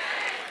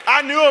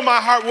 I knew in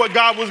my heart what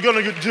God was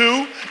going to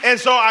do, and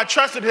so I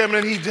trusted him,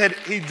 and he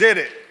did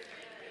it.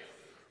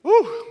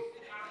 Woo.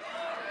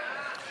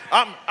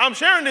 I'm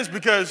sharing this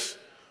because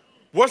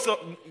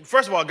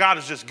first of all, God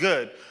is just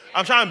good.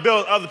 I'm trying to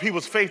build other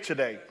people's faith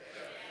today.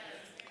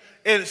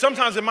 And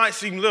sometimes it might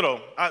seem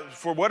little.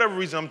 For whatever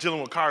reason, I'm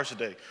dealing with cars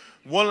today.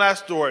 One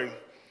last story.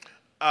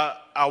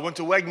 I went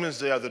to Wegmans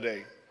the other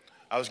day.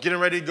 I was getting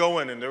ready to go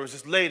in, and there was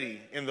this lady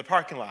in the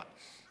parking lot.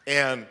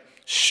 And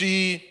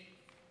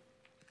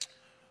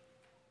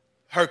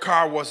her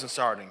car wasn't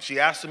starting. She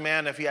asked the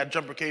man if he had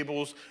jumper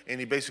cables, and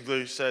he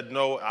basically said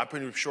no. I'm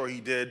pretty sure he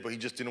did, but he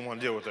just didn't want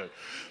to deal with her.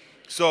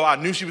 So I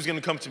knew she was going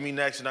to come to me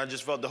next, and I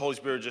just felt the Holy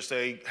Spirit just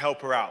say,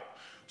 help her out.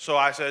 So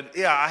I said,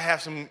 yeah, I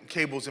have some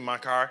cables in my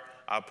car.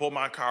 I pulled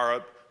my car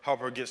up,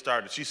 help her get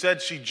started. She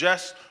said she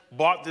just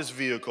bought this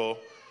vehicle.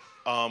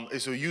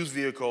 It's a used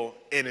vehicle,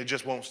 and it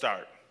just won't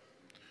start.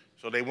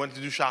 So they went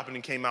to do shopping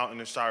and came out, and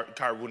the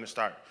car wouldn't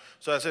start.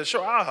 So I said,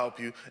 sure, I'll help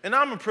you. And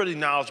I'm a pretty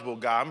knowledgeable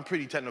guy. I'm a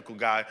pretty technical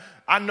guy.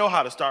 I know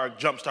how to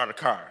jump start a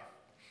car.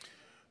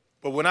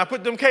 But when I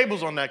put them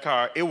cables on that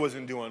car, it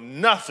wasn't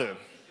doing nothing.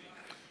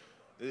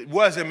 It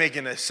wasn't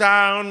making a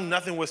sound.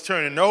 Nothing was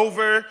turning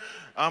over.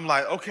 I'm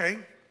like, okay,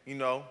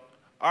 all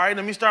right,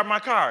 let me start my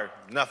car.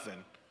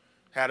 Nothing.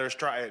 Had her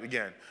try it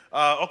again.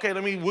 Okay,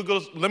 let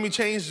me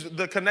change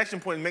the connection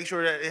point and make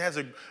sure that it has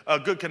a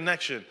good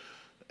connection.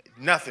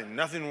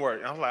 Nothing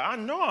worked. I was like, I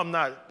know I'm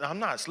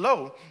not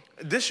slow.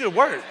 This should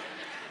work.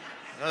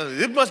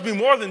 It must be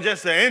more than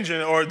just the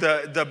engine or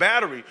the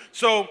battery.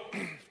 So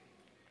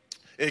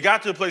it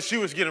got to a place she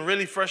was getting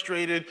really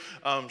frustrated.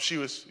 She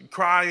was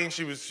crying.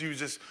 She was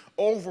just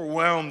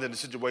overwhelmed in the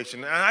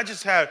situation. And I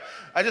just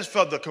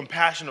felt the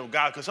compassion of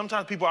God, because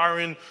sometimes people are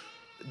in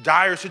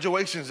dire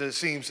situations, it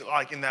seems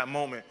like, in that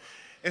moment.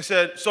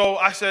 So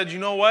I said, you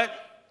know what?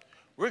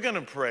 We're going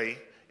to pray,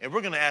 and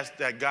we're going to ask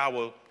that God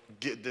will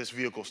get this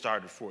vehicle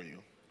started for you.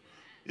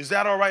 Is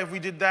that all right if we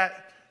did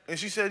that? And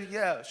she said,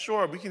 yeah,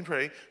 sure, we can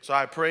pray. So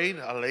I prayed.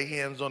 I lay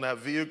hands on that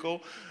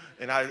vehicle,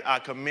 and I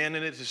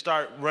commanded it to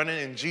start running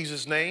in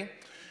Jesus' name.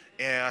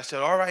 And I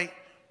said, all right,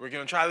 we're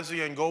going to try this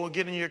again. Go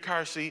get in your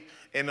car seat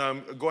and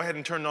go ahead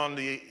and turn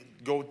the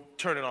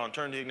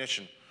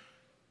ignition.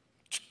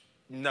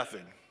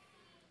 Nothing.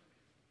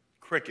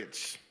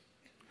 Crickets.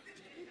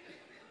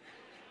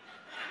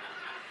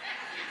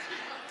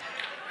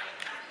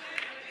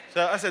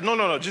 So I said,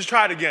 no, just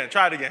try it again.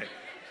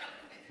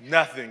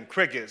 Nothing,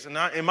 crickets. And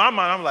in my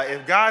mind, I'm like,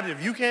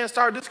 if you can't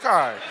start this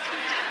car,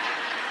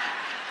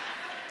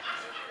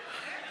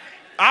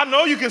 I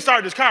know you can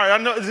start this car. I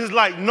know, this is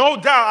like, no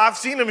doubt, I've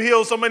seen him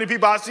heal so many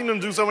people. I've seen him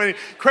do so many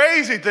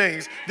crazy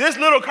things. This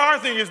little car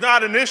thing is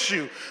not an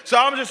issue. So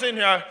I'm just sitting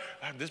here,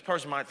 this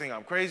person might think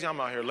I'm crazy.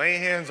 I'm out here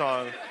laying hands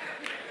on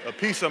a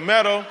piece of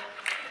metal,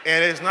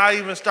 and it's not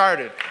even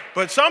started.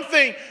 But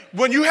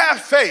when you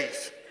have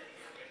faith,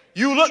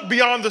 you look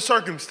beyond the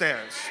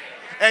circumstance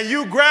and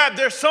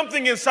there's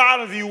something inside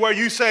of you where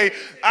you say,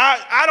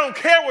 I don't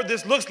care what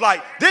this looks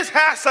like. This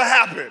has to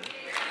happen.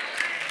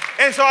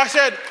 And so I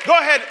said, go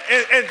ahead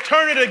and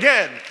turn it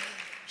again.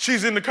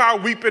 She's in the car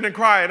weeping and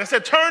crying. I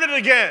said, turn it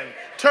again.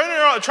 Turn it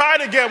on. Try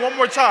it again one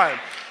more time.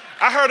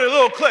 I heard a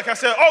little click. I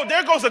said, oh,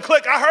 there goes a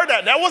click. I heard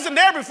that. That wasn't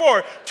there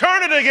before.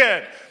 Turn it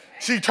again.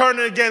 She turned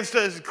it again,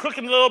 started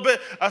clicking a little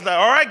bit. I was like,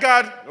 all right,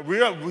 God,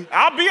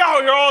 I'll be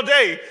out here all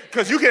day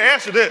because you can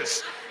answer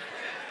this.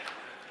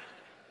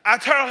 I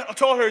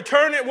told her,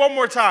 turn it one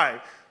more time.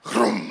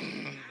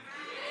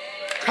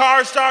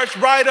 Car starts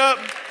right up.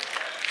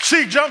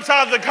 She jumps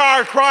out of the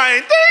car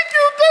crying, thank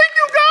you,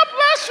 God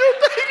bless you,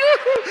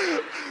 thank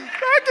you.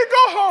 I can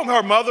go home.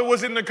 Her mother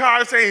was in the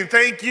car saying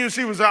thank you.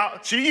 She was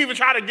out. She even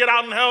tried to get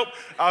out and help.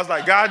 I was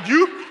like, God,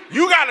 you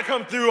got to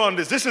come through on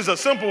this. This is a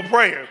simple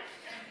prayer.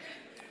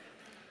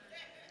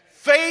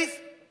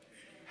 Faith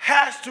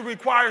has to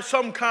require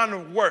some kind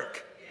of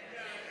work.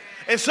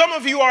 And some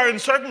of you are in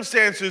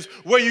circumstances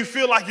where you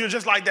feel like you're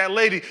just like that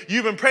lady.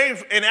 You've been praying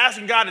and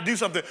asking God to do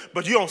something,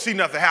 but you don't see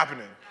nothing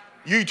happening.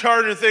 You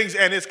turn to things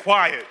and it's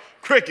quiet,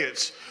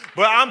 crickets.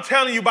 But I'm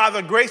telling you, by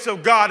the grace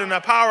of God and the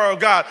power of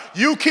God,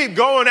 you keep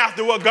going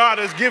after what God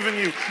has given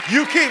you.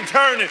 You keep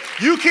turning.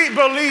 You keep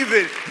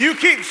believing. You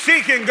keep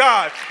seeking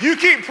God. You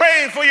keep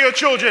praying for your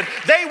children.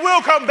 They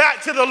will come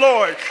back to the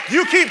Lord.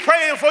 You keep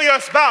praying for your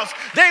spouse.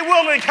 They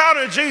will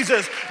encounter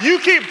Jesus. You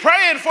keep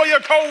praying for your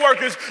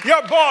coworkers,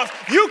 your boss.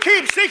 You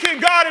keep seeking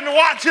God and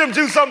watch him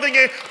do something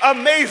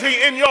amazing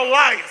in your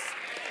life.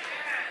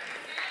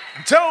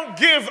 Don't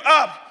give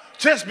up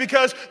just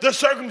because the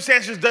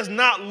circumstances does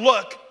not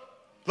look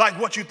like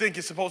what you think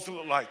it's supposed to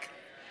look like.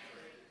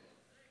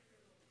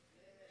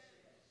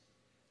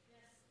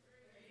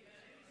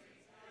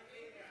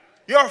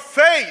 Your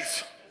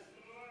faith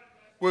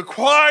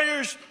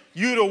requires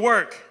you to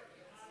work.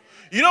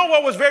 You know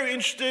what was very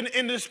interesting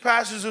in this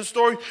passage of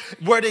story?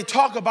 Where they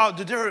talk about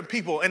the different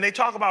people and they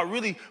talk about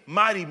really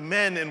mighty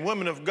men and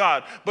women of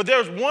God. But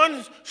there's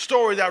one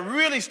story that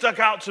really stuck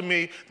out to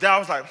me that I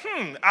was like,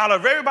 out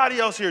of everybody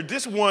else here,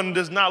 this one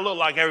does not look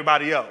like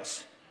everybody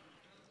else.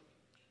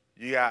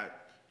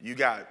 You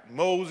got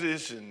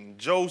Moses and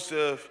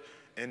Joseph,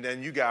 and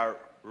then you got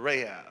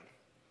Rahab,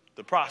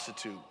 the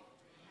prostitute.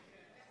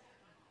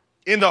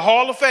 In the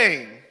Hall of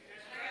Fame.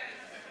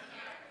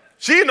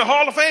 She in the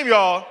Hall of Fame,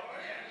 y'all.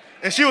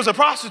 And she was a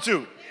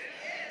prostitute.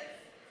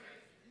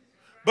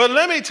 But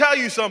let me tell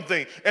you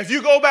something. If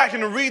you go back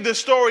and read the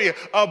story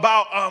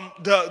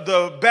about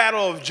the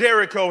Battle of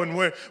Jericho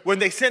and when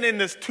they sent in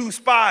these 2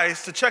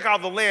 spies to check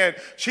out the land,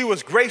 she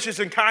was gracious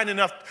and kind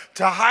enough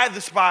to hide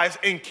the spies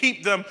and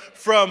keep them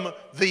from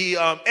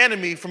the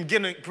enemy,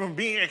 from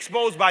being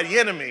exposed by the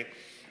enemy.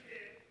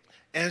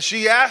 And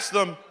she asked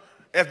them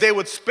if they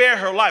would spare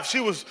her life.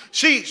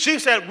 She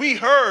said, we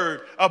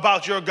heard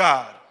about your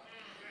God.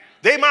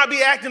 They might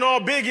be acting all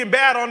big and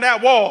bad on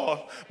that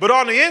wall, but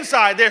on the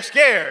inside, they're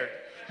scared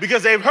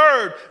because they've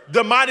heard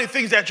the mighty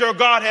things that your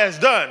God has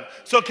done.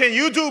 So can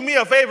you do me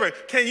a favor?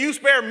 Can you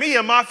spare me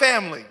and my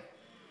family?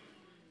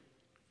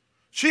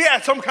 She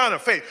had some kind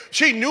of faith.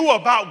 She knew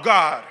about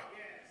God.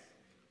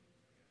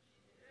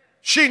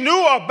 She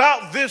knew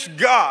about this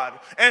God,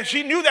 and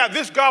she knew that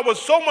this God was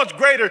so much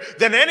greater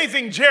than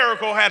anything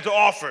Jericho had to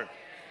offer.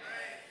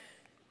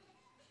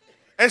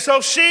 And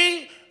so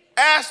she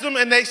asked them,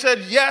 and they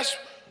said, yes,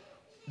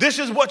 this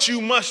is what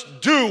you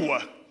must do.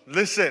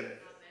 Listen,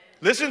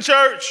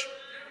 church.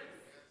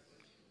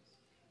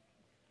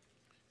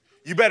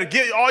 You better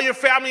get all your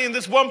family in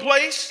this one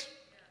place,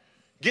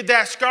 get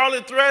that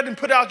scarlet thread and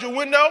put out your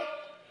window,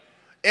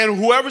 and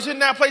whoever's in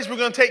that place, we're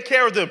going to take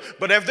care of them.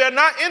 But if they're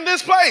not in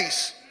this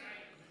place,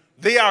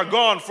 they are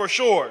gone for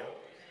sure.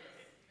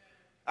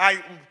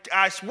 I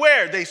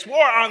swear, they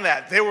swore on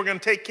that. They were going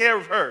to take care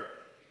of her.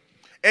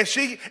 And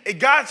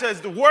God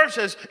says, the word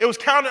says, it was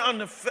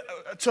counted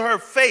to her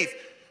faith.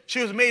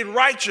 She was made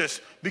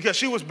righteous because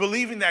she was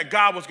believing that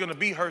God was going to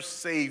be her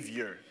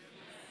Savior.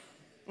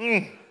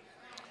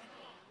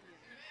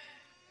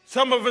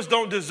 Some of us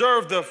don't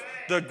deserve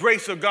the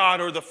grace of God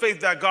or the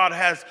faith that God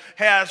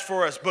has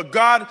for us. But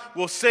God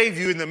will save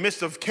you in the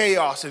midst of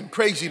chaos and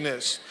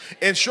craziness.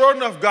 And sure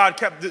enough, God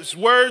kept this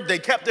word. They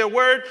kept their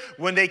word.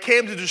 When they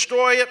came to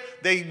destroy it,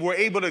 they were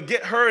able to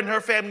get her and her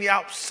family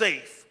out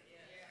safe.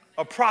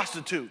 A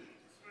prostitute.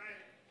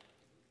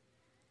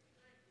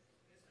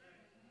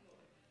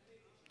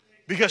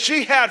 because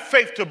she had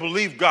faith to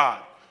believe God.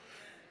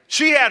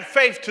 She had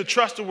faith to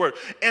trust the word.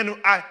 And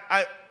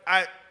I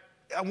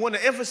want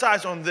to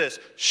emphasize on this.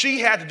 She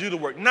had to do the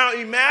work. Now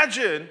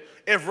imagine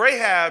if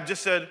Rahab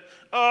just said,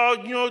 I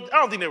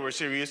don't think they were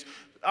serious.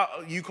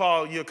 You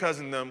call your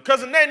cousin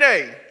Cousin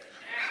Nene.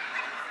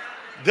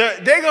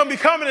 They're gonna be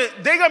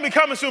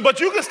coming soon, but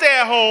you can stay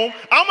at home.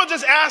 I'm gonna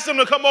just ask them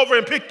to come over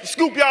and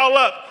scoop y'all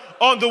up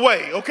on the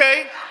way,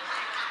 okay?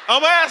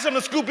 I'm gonna ask them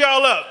to scoop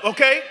y'all up,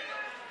 okay?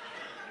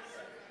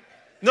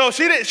 No,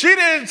 she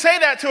didn't say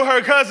that to her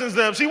cousins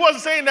them. She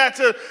wasn't saying that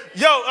to,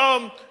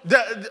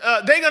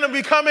 they're gonna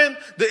be coming,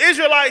 the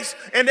Israelites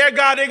and their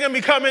God, they're gonna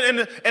be coming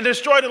and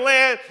destroy the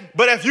land.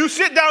 But if you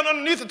sit down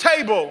underneath the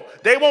table,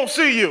 they won't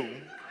see you.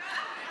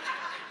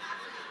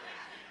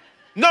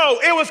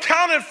 No, it was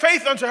counted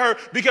faith unto her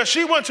because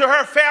she went to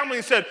her family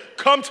and said,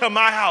 come to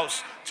my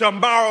house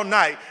tomorrow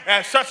night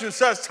at such and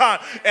such time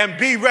and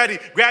be ready.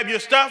 Grab your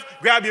stuff,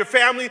 grab your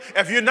family.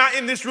 If you're not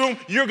in this room,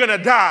 you're going to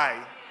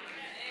die.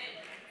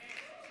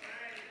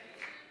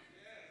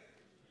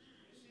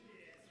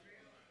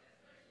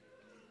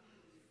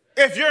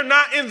 If you're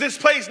not in this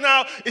place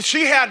now,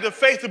 she had the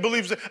faith to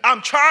believe.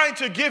 I'm trying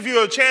to give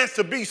you a chance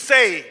to be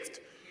saved.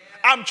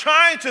 I'm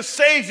trying to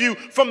save you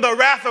from the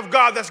wrath of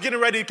God that's getting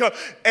ready to come.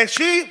 And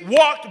she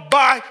walked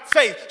by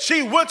faith.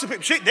 She went to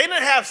people. They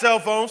didn't have cell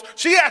phones.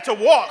 She had to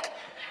walk.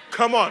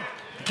 Come on,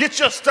 get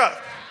your stuff.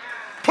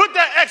 Put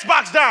that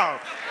Xbox down.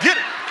 Get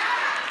it.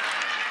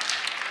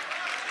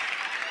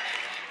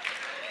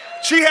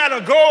 She had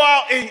to go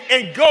out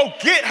and go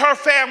get her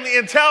family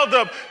and tell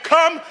them,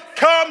 come,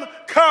 come,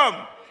 come.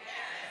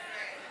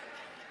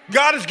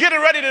 God is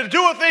getting ready to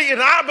do a thing,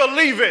 and I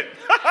believe it.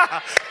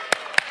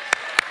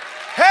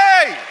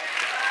 Hey,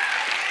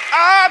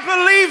 I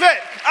believe it.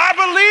 I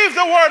believe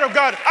the word of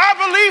God. I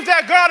believe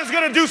that God is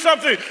going to do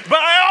something, but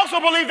I also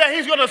believe that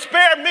he's going to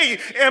spare me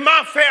and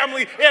my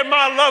family and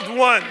my loved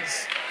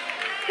ones.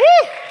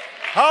 Woo!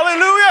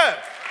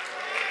 Hallelujah.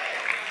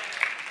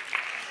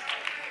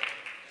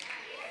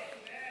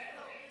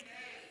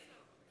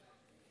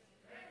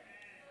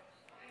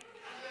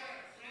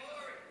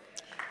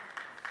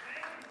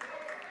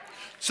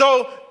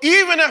 So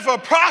even if a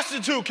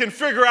prostitute can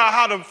figure out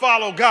how to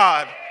follow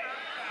God,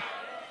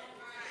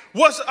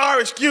 what's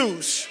our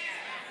excuse?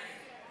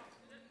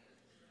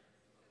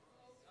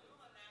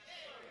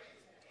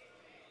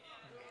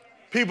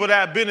 People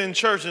that have been in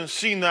church and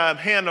seen the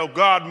hand of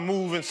God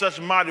move in such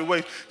mighty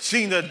ways,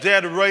 seen the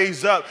dead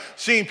raised up,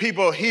 seen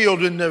people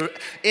healed in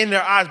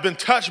their eyes, been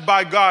touched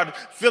by God,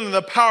 feeling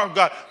the power of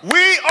God.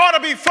 We ought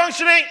to be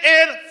functioning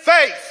in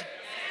faith.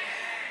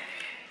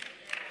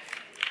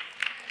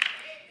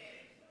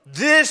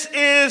 This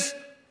is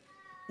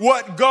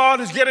what God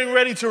is getting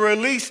ready to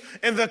release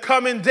in the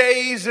coming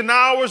days and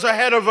hours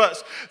ahead of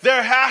us.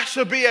 There has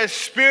to be a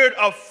spirit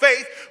of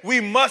faith. We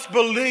must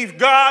believe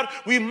God.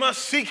 We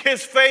must seek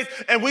his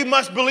faith, and we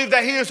must believe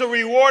that he is a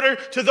rewarder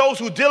to those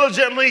who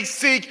diligently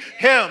seek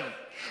him.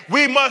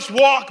 We must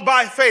walk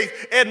by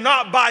faith and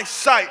not by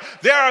sight.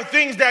 There are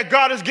things that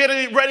God is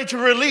getting ready to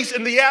release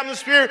in the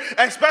atmosphere,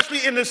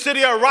 especially in the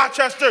city of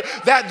Rochester,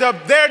 that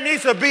there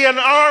needs to be an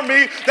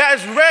army that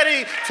is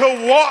ready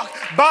to walk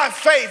by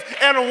faith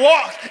and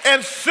walk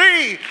and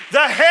see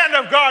the hand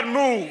of God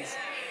move.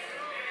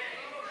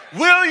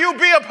 Will you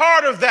be a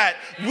part of that?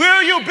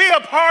 Will you be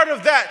a part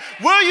of that?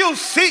 Will you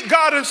seek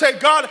God and say,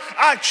 God,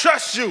 I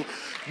trust you?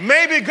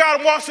 Maybe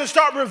God wants to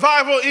start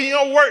revival in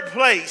your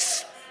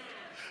workplace.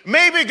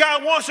 Maybe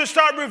God wants to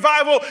start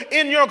revival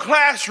in your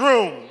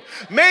classroom.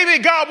 Maybe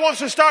God wants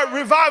to start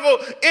revival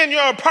in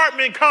your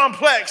apartment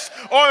complex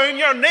or in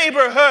your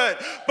neighborhood.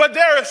 But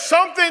there is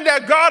something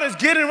that God is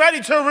getting ready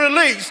to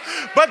release.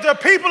 But the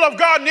people of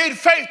God need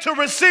faith to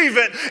receive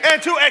it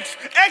and to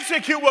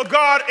execute what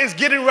God is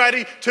getting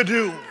ready to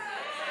do.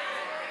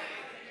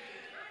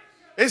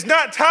 It's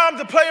not time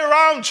to play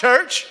around,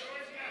 church.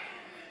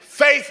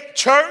 Faith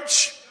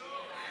church.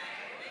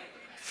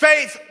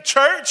 Faith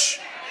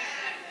church.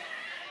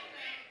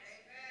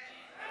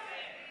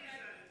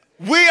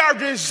 We are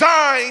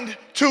designed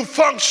to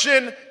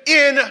function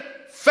in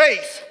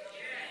faith.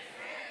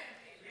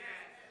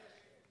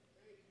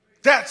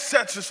 That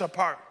sets us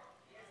apart.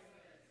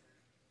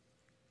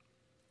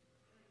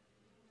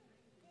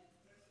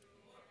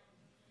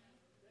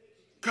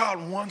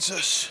 God wants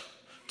us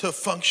to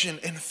function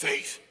in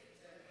faith.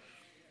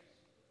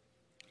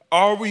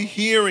 Are we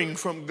hearing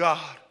from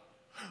God?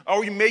 Are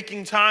we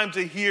making time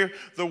to hear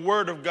the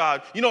word of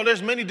God? You know,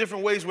 there's many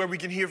different ways where we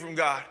can hear from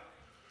God.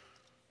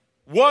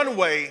 One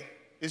way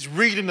is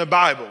reading the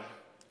Bible.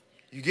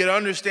 You get an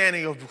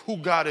understanding of who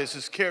God is,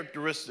 his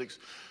characteristics.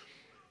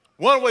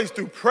 One way is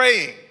through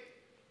praying,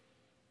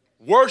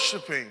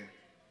 worshiping,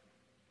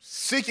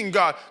 seeking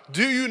God.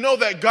 Do you know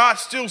that God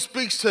still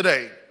speaks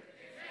today?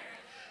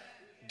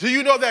 Do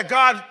you know that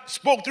God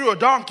spoke through a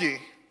donkey?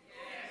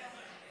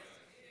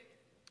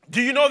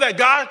 Do you know that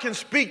God can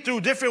speak through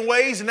different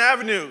ways and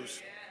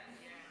avenues?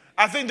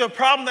 I think the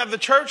problem that the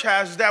church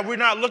has is that we're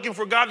not looking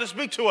for God to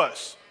speak to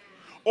us.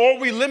 or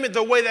we limit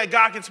the way that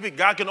God can speak.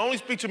 God can only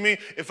speak to me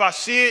if I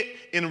see it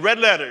in red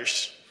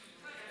letters.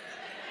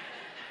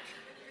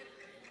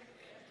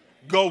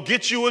 Go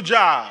get you a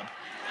job.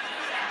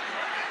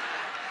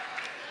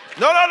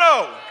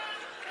 No.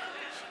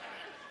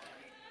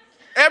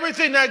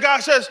 Everything that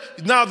God says,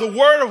 now the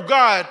word of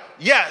God,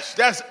 yes,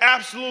 that's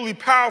absolutely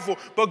powerful,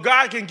 but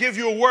God can give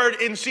you a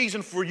word in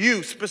season for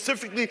you,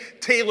 specifically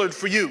tailored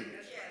for you.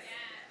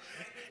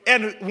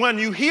 And when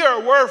you hear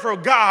a word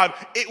from God,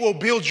 it will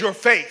build your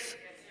faith,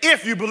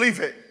 if you believe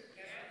it.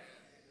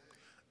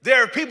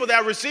 There are people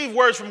that receive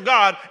words from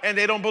God and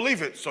they don't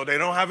believe it, so they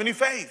don't have any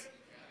faith.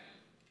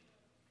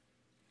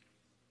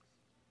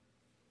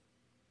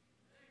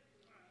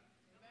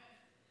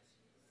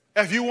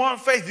 If you want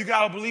faith, you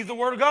got to believe the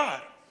word of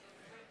God.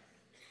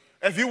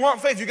 If you want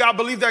faith, you got to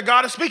believe that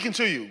God is speaking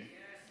to you.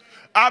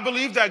 I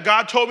believe that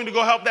God told me to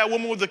go help that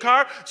woman with the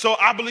car, so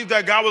I believe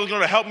that God was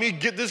going to help me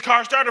get this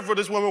car started for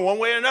this woman one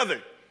way or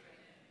another.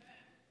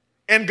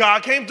 And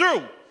God came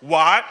through.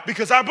 Why?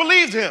 Because I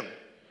believed him.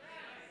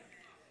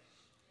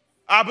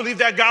 I believed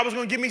that God was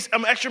going to give me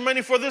some extra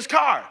money for this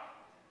car.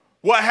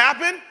 What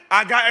happened?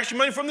 I got extra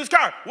money from this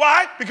car.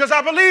 Why? Because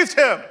I believed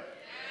him.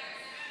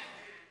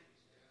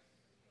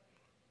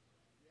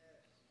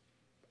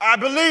 I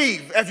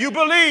believe. If you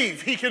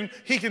believe, he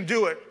can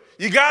do it.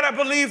 You got to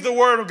believe the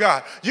word of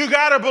God. You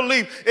got to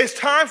believe. It's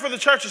time for the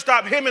church to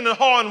stop hemming and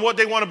hawing what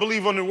they want to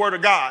believe on the word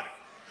of God.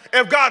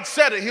 If God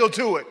said it, he'll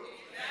do it.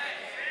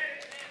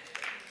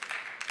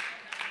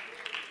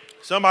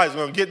 Somebody's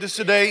going to get this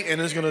today,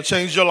 and it's going to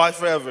change your life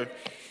forever.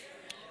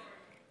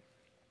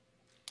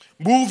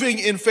 Moving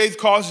in faith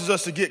causes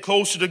us to get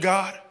closer to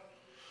God.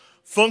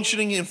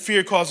 Functioning in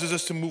fear causes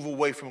us to move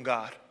away from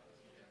God.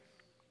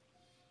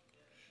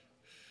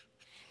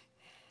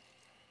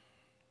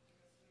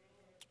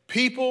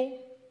 People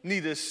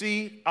need to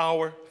see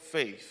our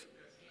faith.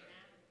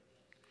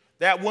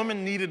 That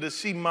woman needed to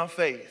see my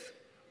faith,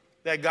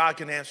 that God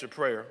can answer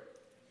prayer.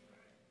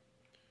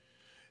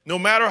 No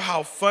matter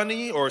how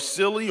funny or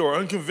silly or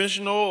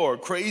unconventional or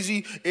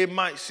crazy it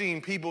might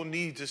seem, people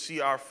need to see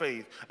our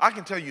faith. I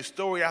can tell you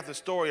story after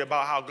story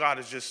about how God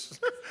has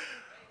just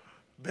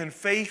been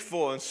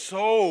faithful in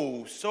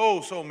so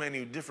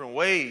many different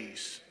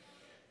ways.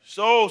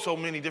 So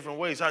many different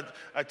ways.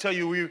 I tell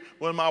you,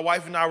 when my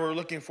wife and I were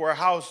looking for a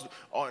house,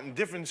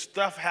 different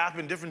stuff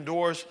happened, different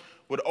doors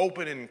would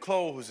open and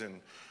close, and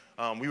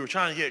we were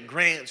trying to get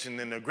grants, and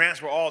then the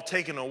grants were all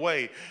taken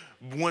away.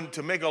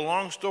 To make a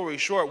long story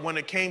short, when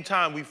it came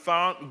time,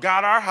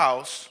 got our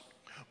house.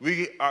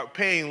 We are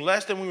paying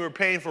less than we were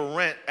paying for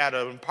rent at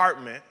an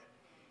apartment.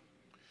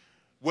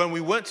 When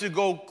we went to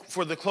go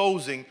for the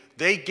closing,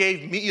 they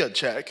gave me a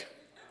check.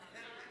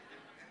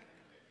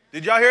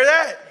 Did y'all hear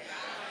that?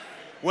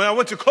 When I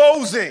went to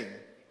closing,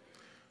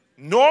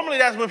 normally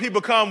that's when people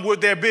come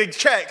with their big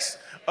checks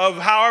of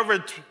however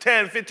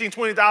 10, 15,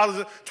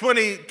 20,000,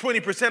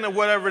 20% of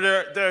whatever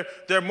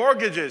their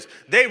mortgage is.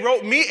 They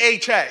wrote me a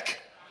check.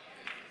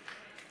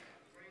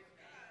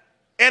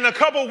 And a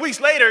couple weeks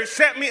later,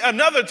 sent me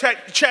another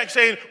check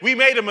saying, we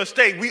made a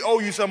mistake. We owe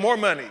you some more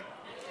money.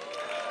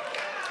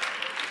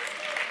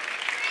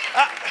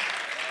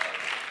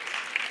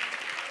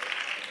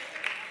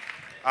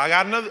 I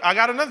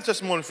got another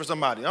testimony for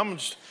somebody.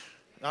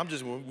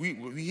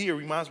 We here,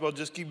 we might as well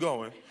just keep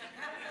going.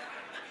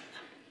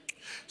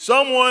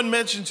 Someone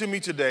mentioned to me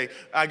today,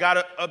 I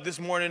got up this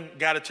morning,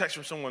 got a text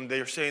from someone. They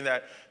were saying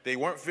that they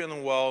weren't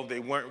feeling well. They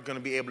weren't going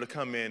to be able to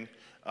come in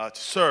to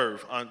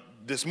serve on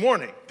this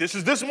morning. This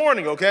is this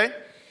morning, okay?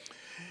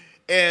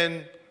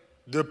 And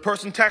the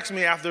person texted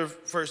me after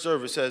first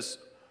service, says,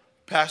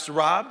 Pastor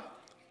Rob,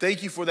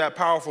 thank you for that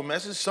powerful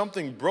message.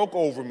 Something broke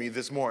over me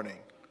this morning.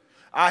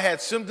 I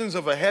had symptoms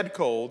of a head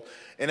cold,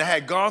 and I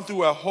had gone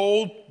through a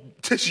whole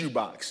tissue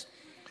box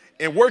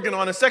and working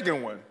on a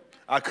second one.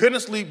 I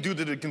couldn't sleep due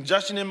to the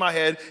congestion in my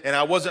head, and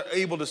I wasn't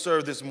able to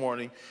serve this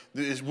morning,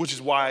 which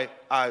is why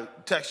I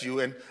text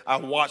you and I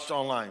watched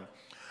online.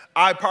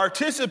 I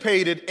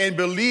participated and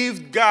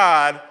believed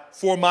God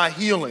for my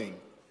healing.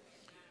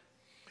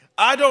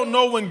 I don't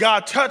know when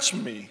God touched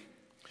me,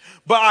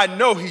 but I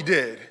know he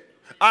did.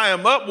 I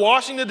am up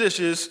washing the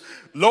dishes,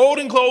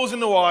 loading clothes in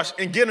the wash,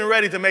 and getting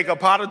ready to make a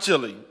pot of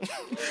chili.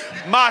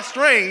 My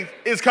strength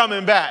is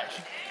coming back.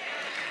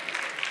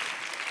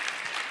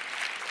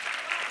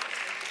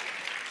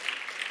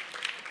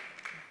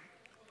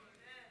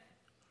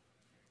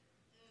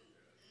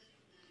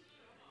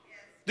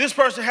 This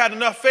person had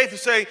enough faith to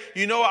say,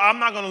 you know, I'm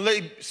not going to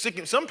lay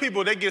sick. Some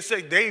people, they get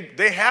sick,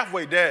 they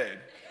halfway dead.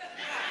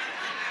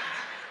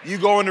 You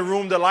go in the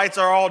room, the lights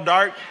are all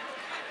dark.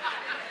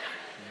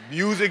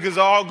 Music is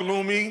all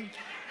gloomy.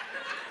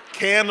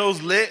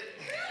 Candles lit.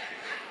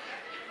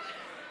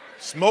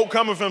 Smoke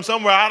coming from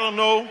somewhere, I don't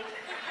know.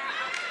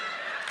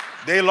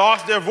 They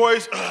lost their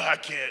voice. I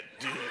can't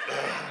do it.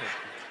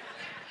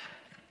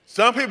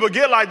 Some people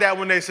get like that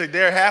when they say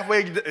they're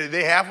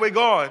halfway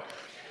gone.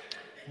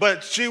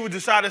 But she would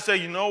decide to say,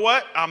 you know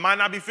what? I might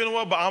not be feeling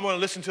well, but I'm going to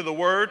listen to the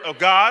word of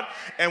God.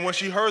 And when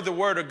she heard the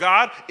word of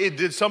God, it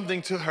did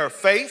something to her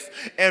faith.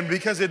 And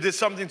because it did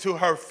something to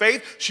her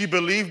faith, she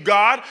believed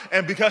God.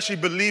 And because she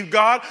believed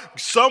God,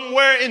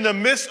 somewhere in the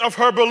midst of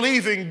her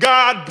believing,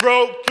 God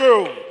broke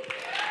through.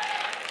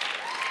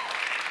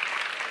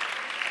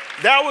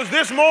 That was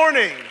this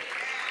morning.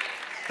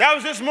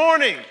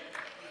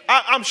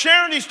 I'm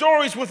sharing these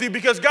stories with you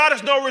because God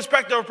is no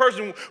respecter of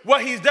person.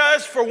 What he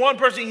does for one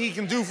person, he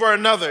can do for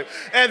another.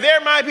 And there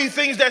might be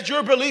things that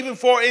you're believing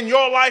for in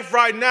your life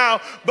right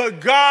now, but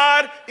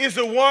God is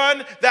the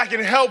one that can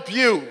help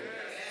you.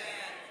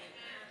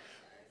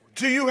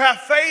 Do you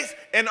have faith,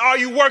 and are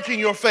you working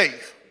your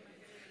faith?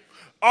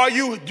 Are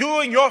you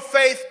doing your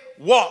faith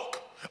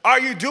walk? Are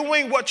you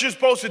doing what you're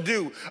supposed to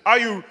do? Are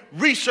you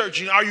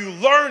researching? Are you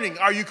learning?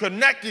 Are you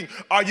connecting?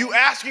 Are you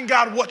asking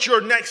God what your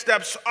next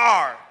steps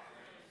are?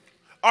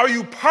 Are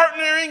you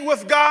partnering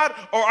with God,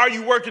 or are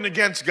you working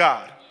against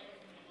God?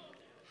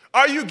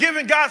 Are you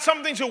giving God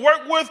something to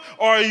work with,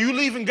 or are you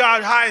leaving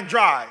God high and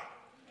dry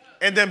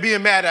and then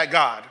being mad at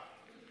God?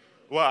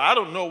 Well, I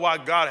don't know why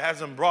God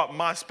hasn't brought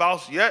my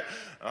spouse yet.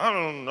 I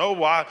don't know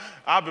why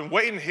I've been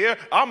waiting here.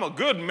 I'm a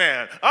good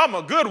man. I'm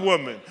a good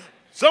woman.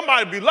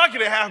 Somebody'd be lucky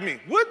to have me.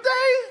 Would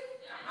they?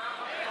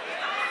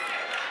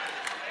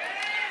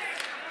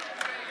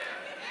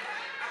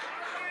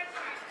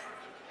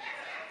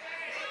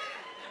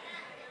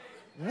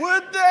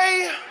 Would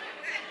they?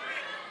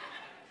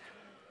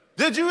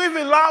 Did you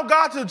even allow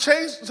God to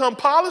change some,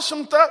 polish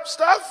some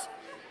stuff?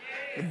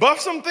 Buff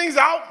some things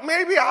out?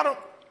 Maybe, I don't.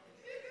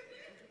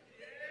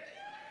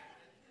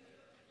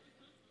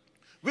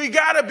 We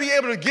got to be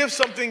able to give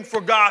something for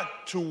God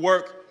to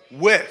work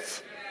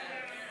with.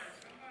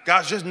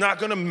 God's just not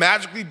going to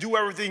magically do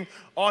everything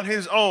on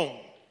his own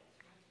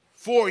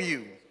for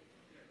you.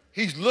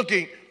 He's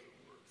looking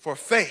for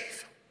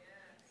faith.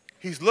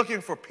 He's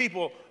looking for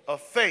people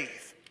of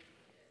faith.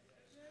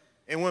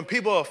 And when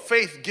people of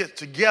faith get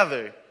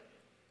together,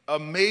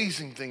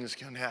 amazing things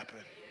can happen.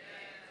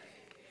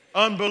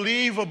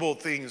 Unbelievable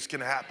things can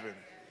happen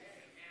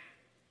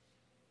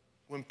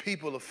when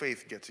people of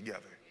faith get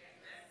together.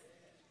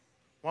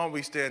 Why don't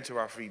we stand to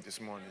our feet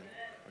this morning,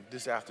 or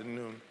this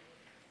afternoon?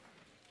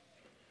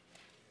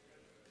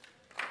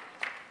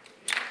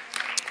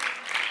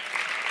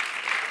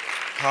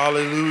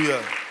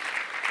 Hallelujah.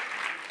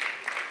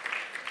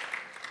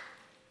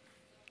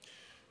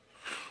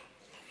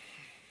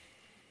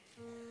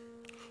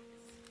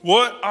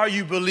 What are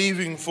you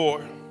believing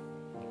for?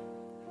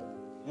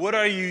 What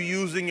are you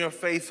using your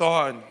faith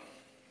on?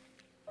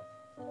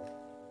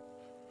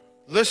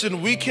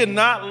 Listen, we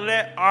cannot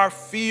let our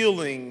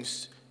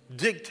feelings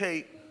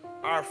dictate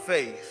our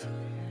faith.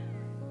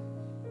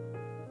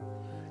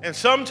 And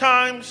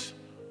sometimes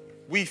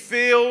we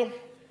feel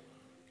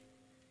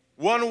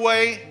one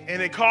way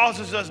and it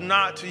causes us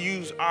not to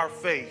use our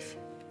faith.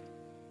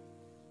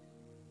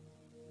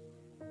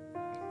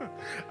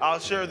 I'll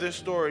share this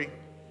story.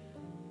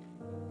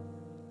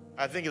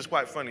 I think it's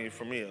quite funny,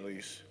 for me at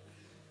least.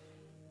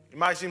 It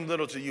might seem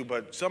little to you,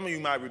 but some of you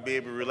might be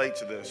able to relate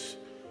to this.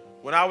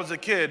 When I was a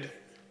kid,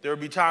 there would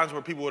be times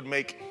where people would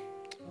make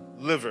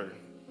liver.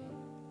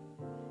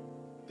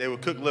 They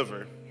would cook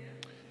liver,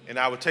 and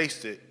I would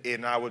taste it,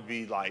 and I would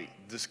be like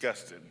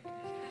disgusted,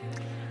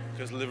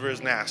 because liver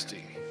is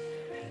nasty.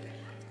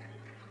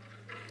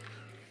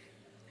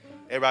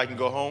 Everybody can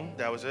go home?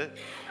 That was it?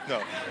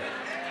 No.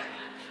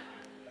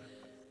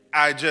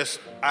 I just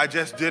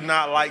did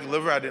not like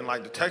liver. I didn't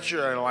like the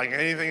texture. I didn't like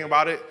anything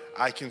about it.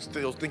 I can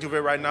still think of it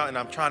right now, and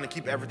I'm trying to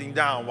keep everything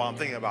down while I'm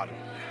thinking about it.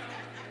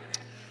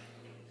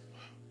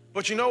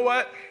 But you know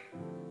what?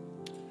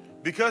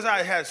 Because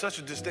I had such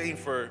a disdain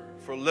for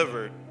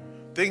liver,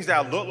 things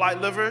that look like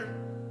liver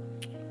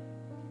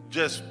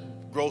just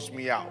grossed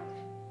me out.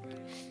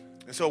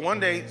 And so one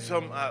day,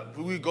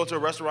 we would go to a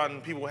restaurant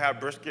and people would have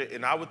brisket,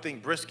 and I would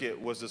think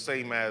brisket was the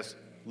same as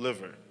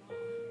liver.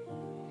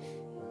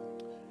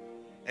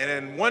 And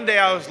then one day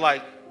I was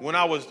like,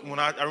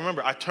 I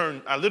remember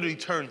I literally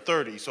turned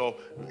 30. So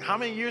how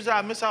many years did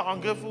I miss out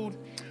on good food?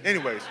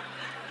 Anyways,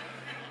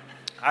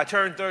 I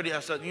turned 30. I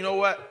said, you know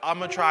what? I'm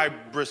going to try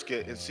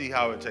brisket and see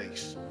how it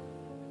tastes.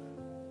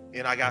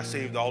 And I got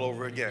saved all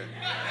over again.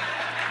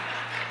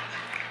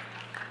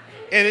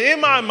 And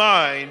in my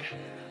mind,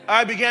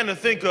 I began to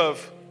think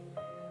of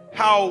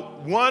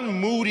how one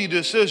moody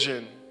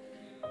decision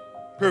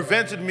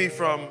prevented me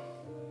from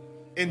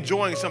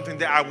enjoying something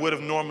that I would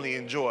have normally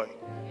enjoyed.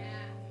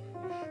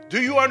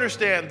 Do you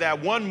understand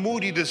that one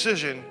moody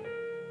decision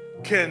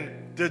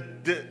can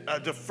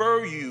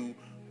defer you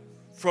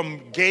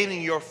from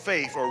gaining your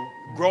faith or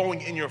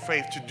growing in your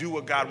faith to do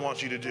what God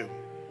wants you to do?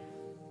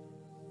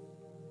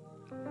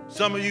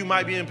 Some of you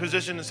might be in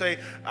position to say,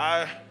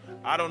 I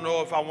don't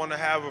know if I want to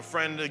have a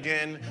friend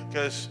again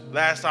because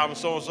last time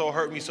so-and-so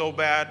hurt me so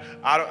bad.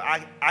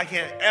 I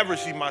can't ever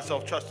see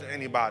myself trusting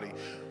anybody.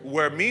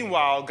 Where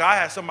meanwhile, God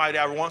has somebody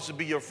that wants to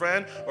be your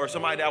friend or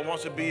somebody that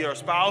wants to be your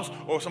spouse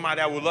or somebody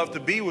that would love to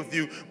be with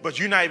you, but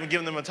you're not even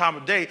giving them a time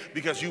of day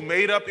because you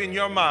made up in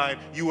your mind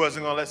you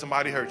wasn't going to let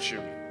somebody hurt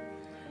you.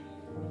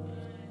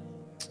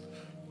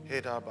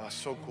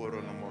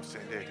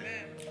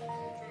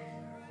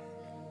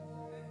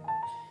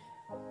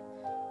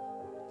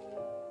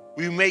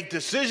 We make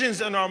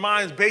decisions in our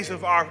minds based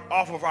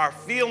off of our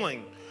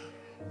feeling.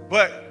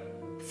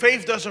 But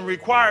faith doesn't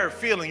require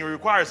feeling, it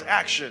requires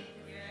action.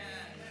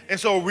 And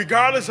so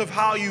regardless of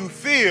how you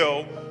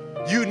feel,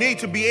 you need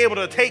to be able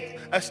to take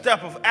a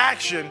step of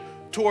action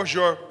towards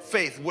your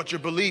faith, what you're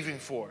believing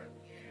for.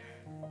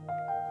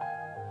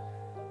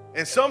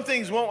 And some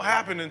things won't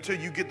happen until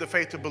you get the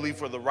faith to believe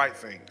for the right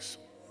things.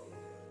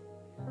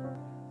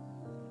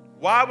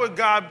 Why would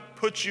God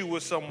put you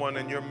with someone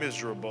and you're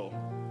miserable?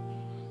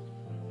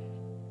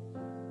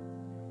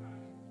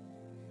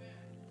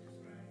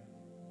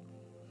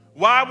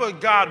 Why would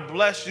God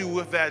bless you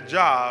with that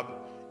job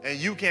and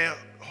you can't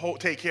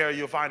take care of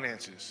your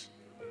finances?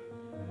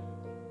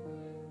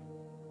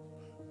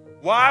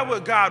 Why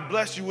would God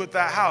bless you with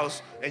that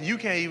house and you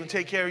can't even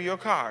take care of your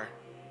car?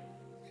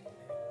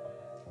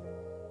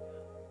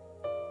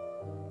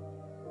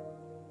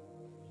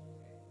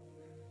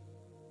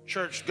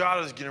 Church,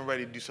 God is getting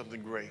ready to do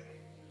something great.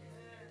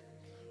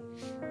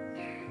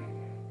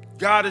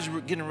 God is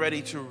getting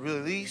ready to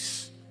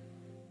release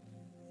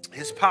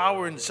His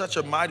power in such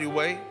a mighty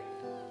way.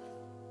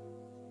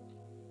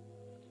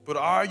 But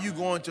are you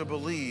going to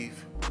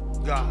believe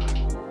God?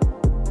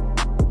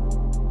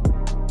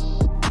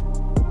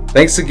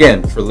 Thanks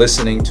again for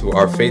listening to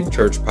our Faith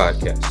Church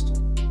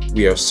podcast.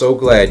 We are so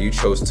glad you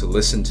chose to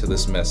listen to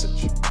this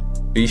message.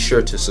 Be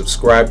sure to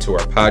subscribe to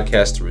our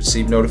podcast to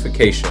receive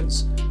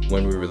notifications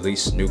when we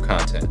release new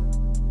content.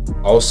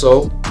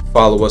 Also,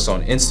 follow us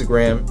on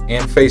Instagram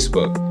and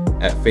Facebook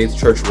at Faith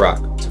Church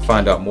Rock to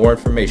find out more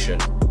information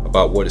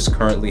about what is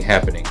currently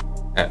happening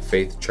at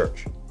Faith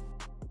Church.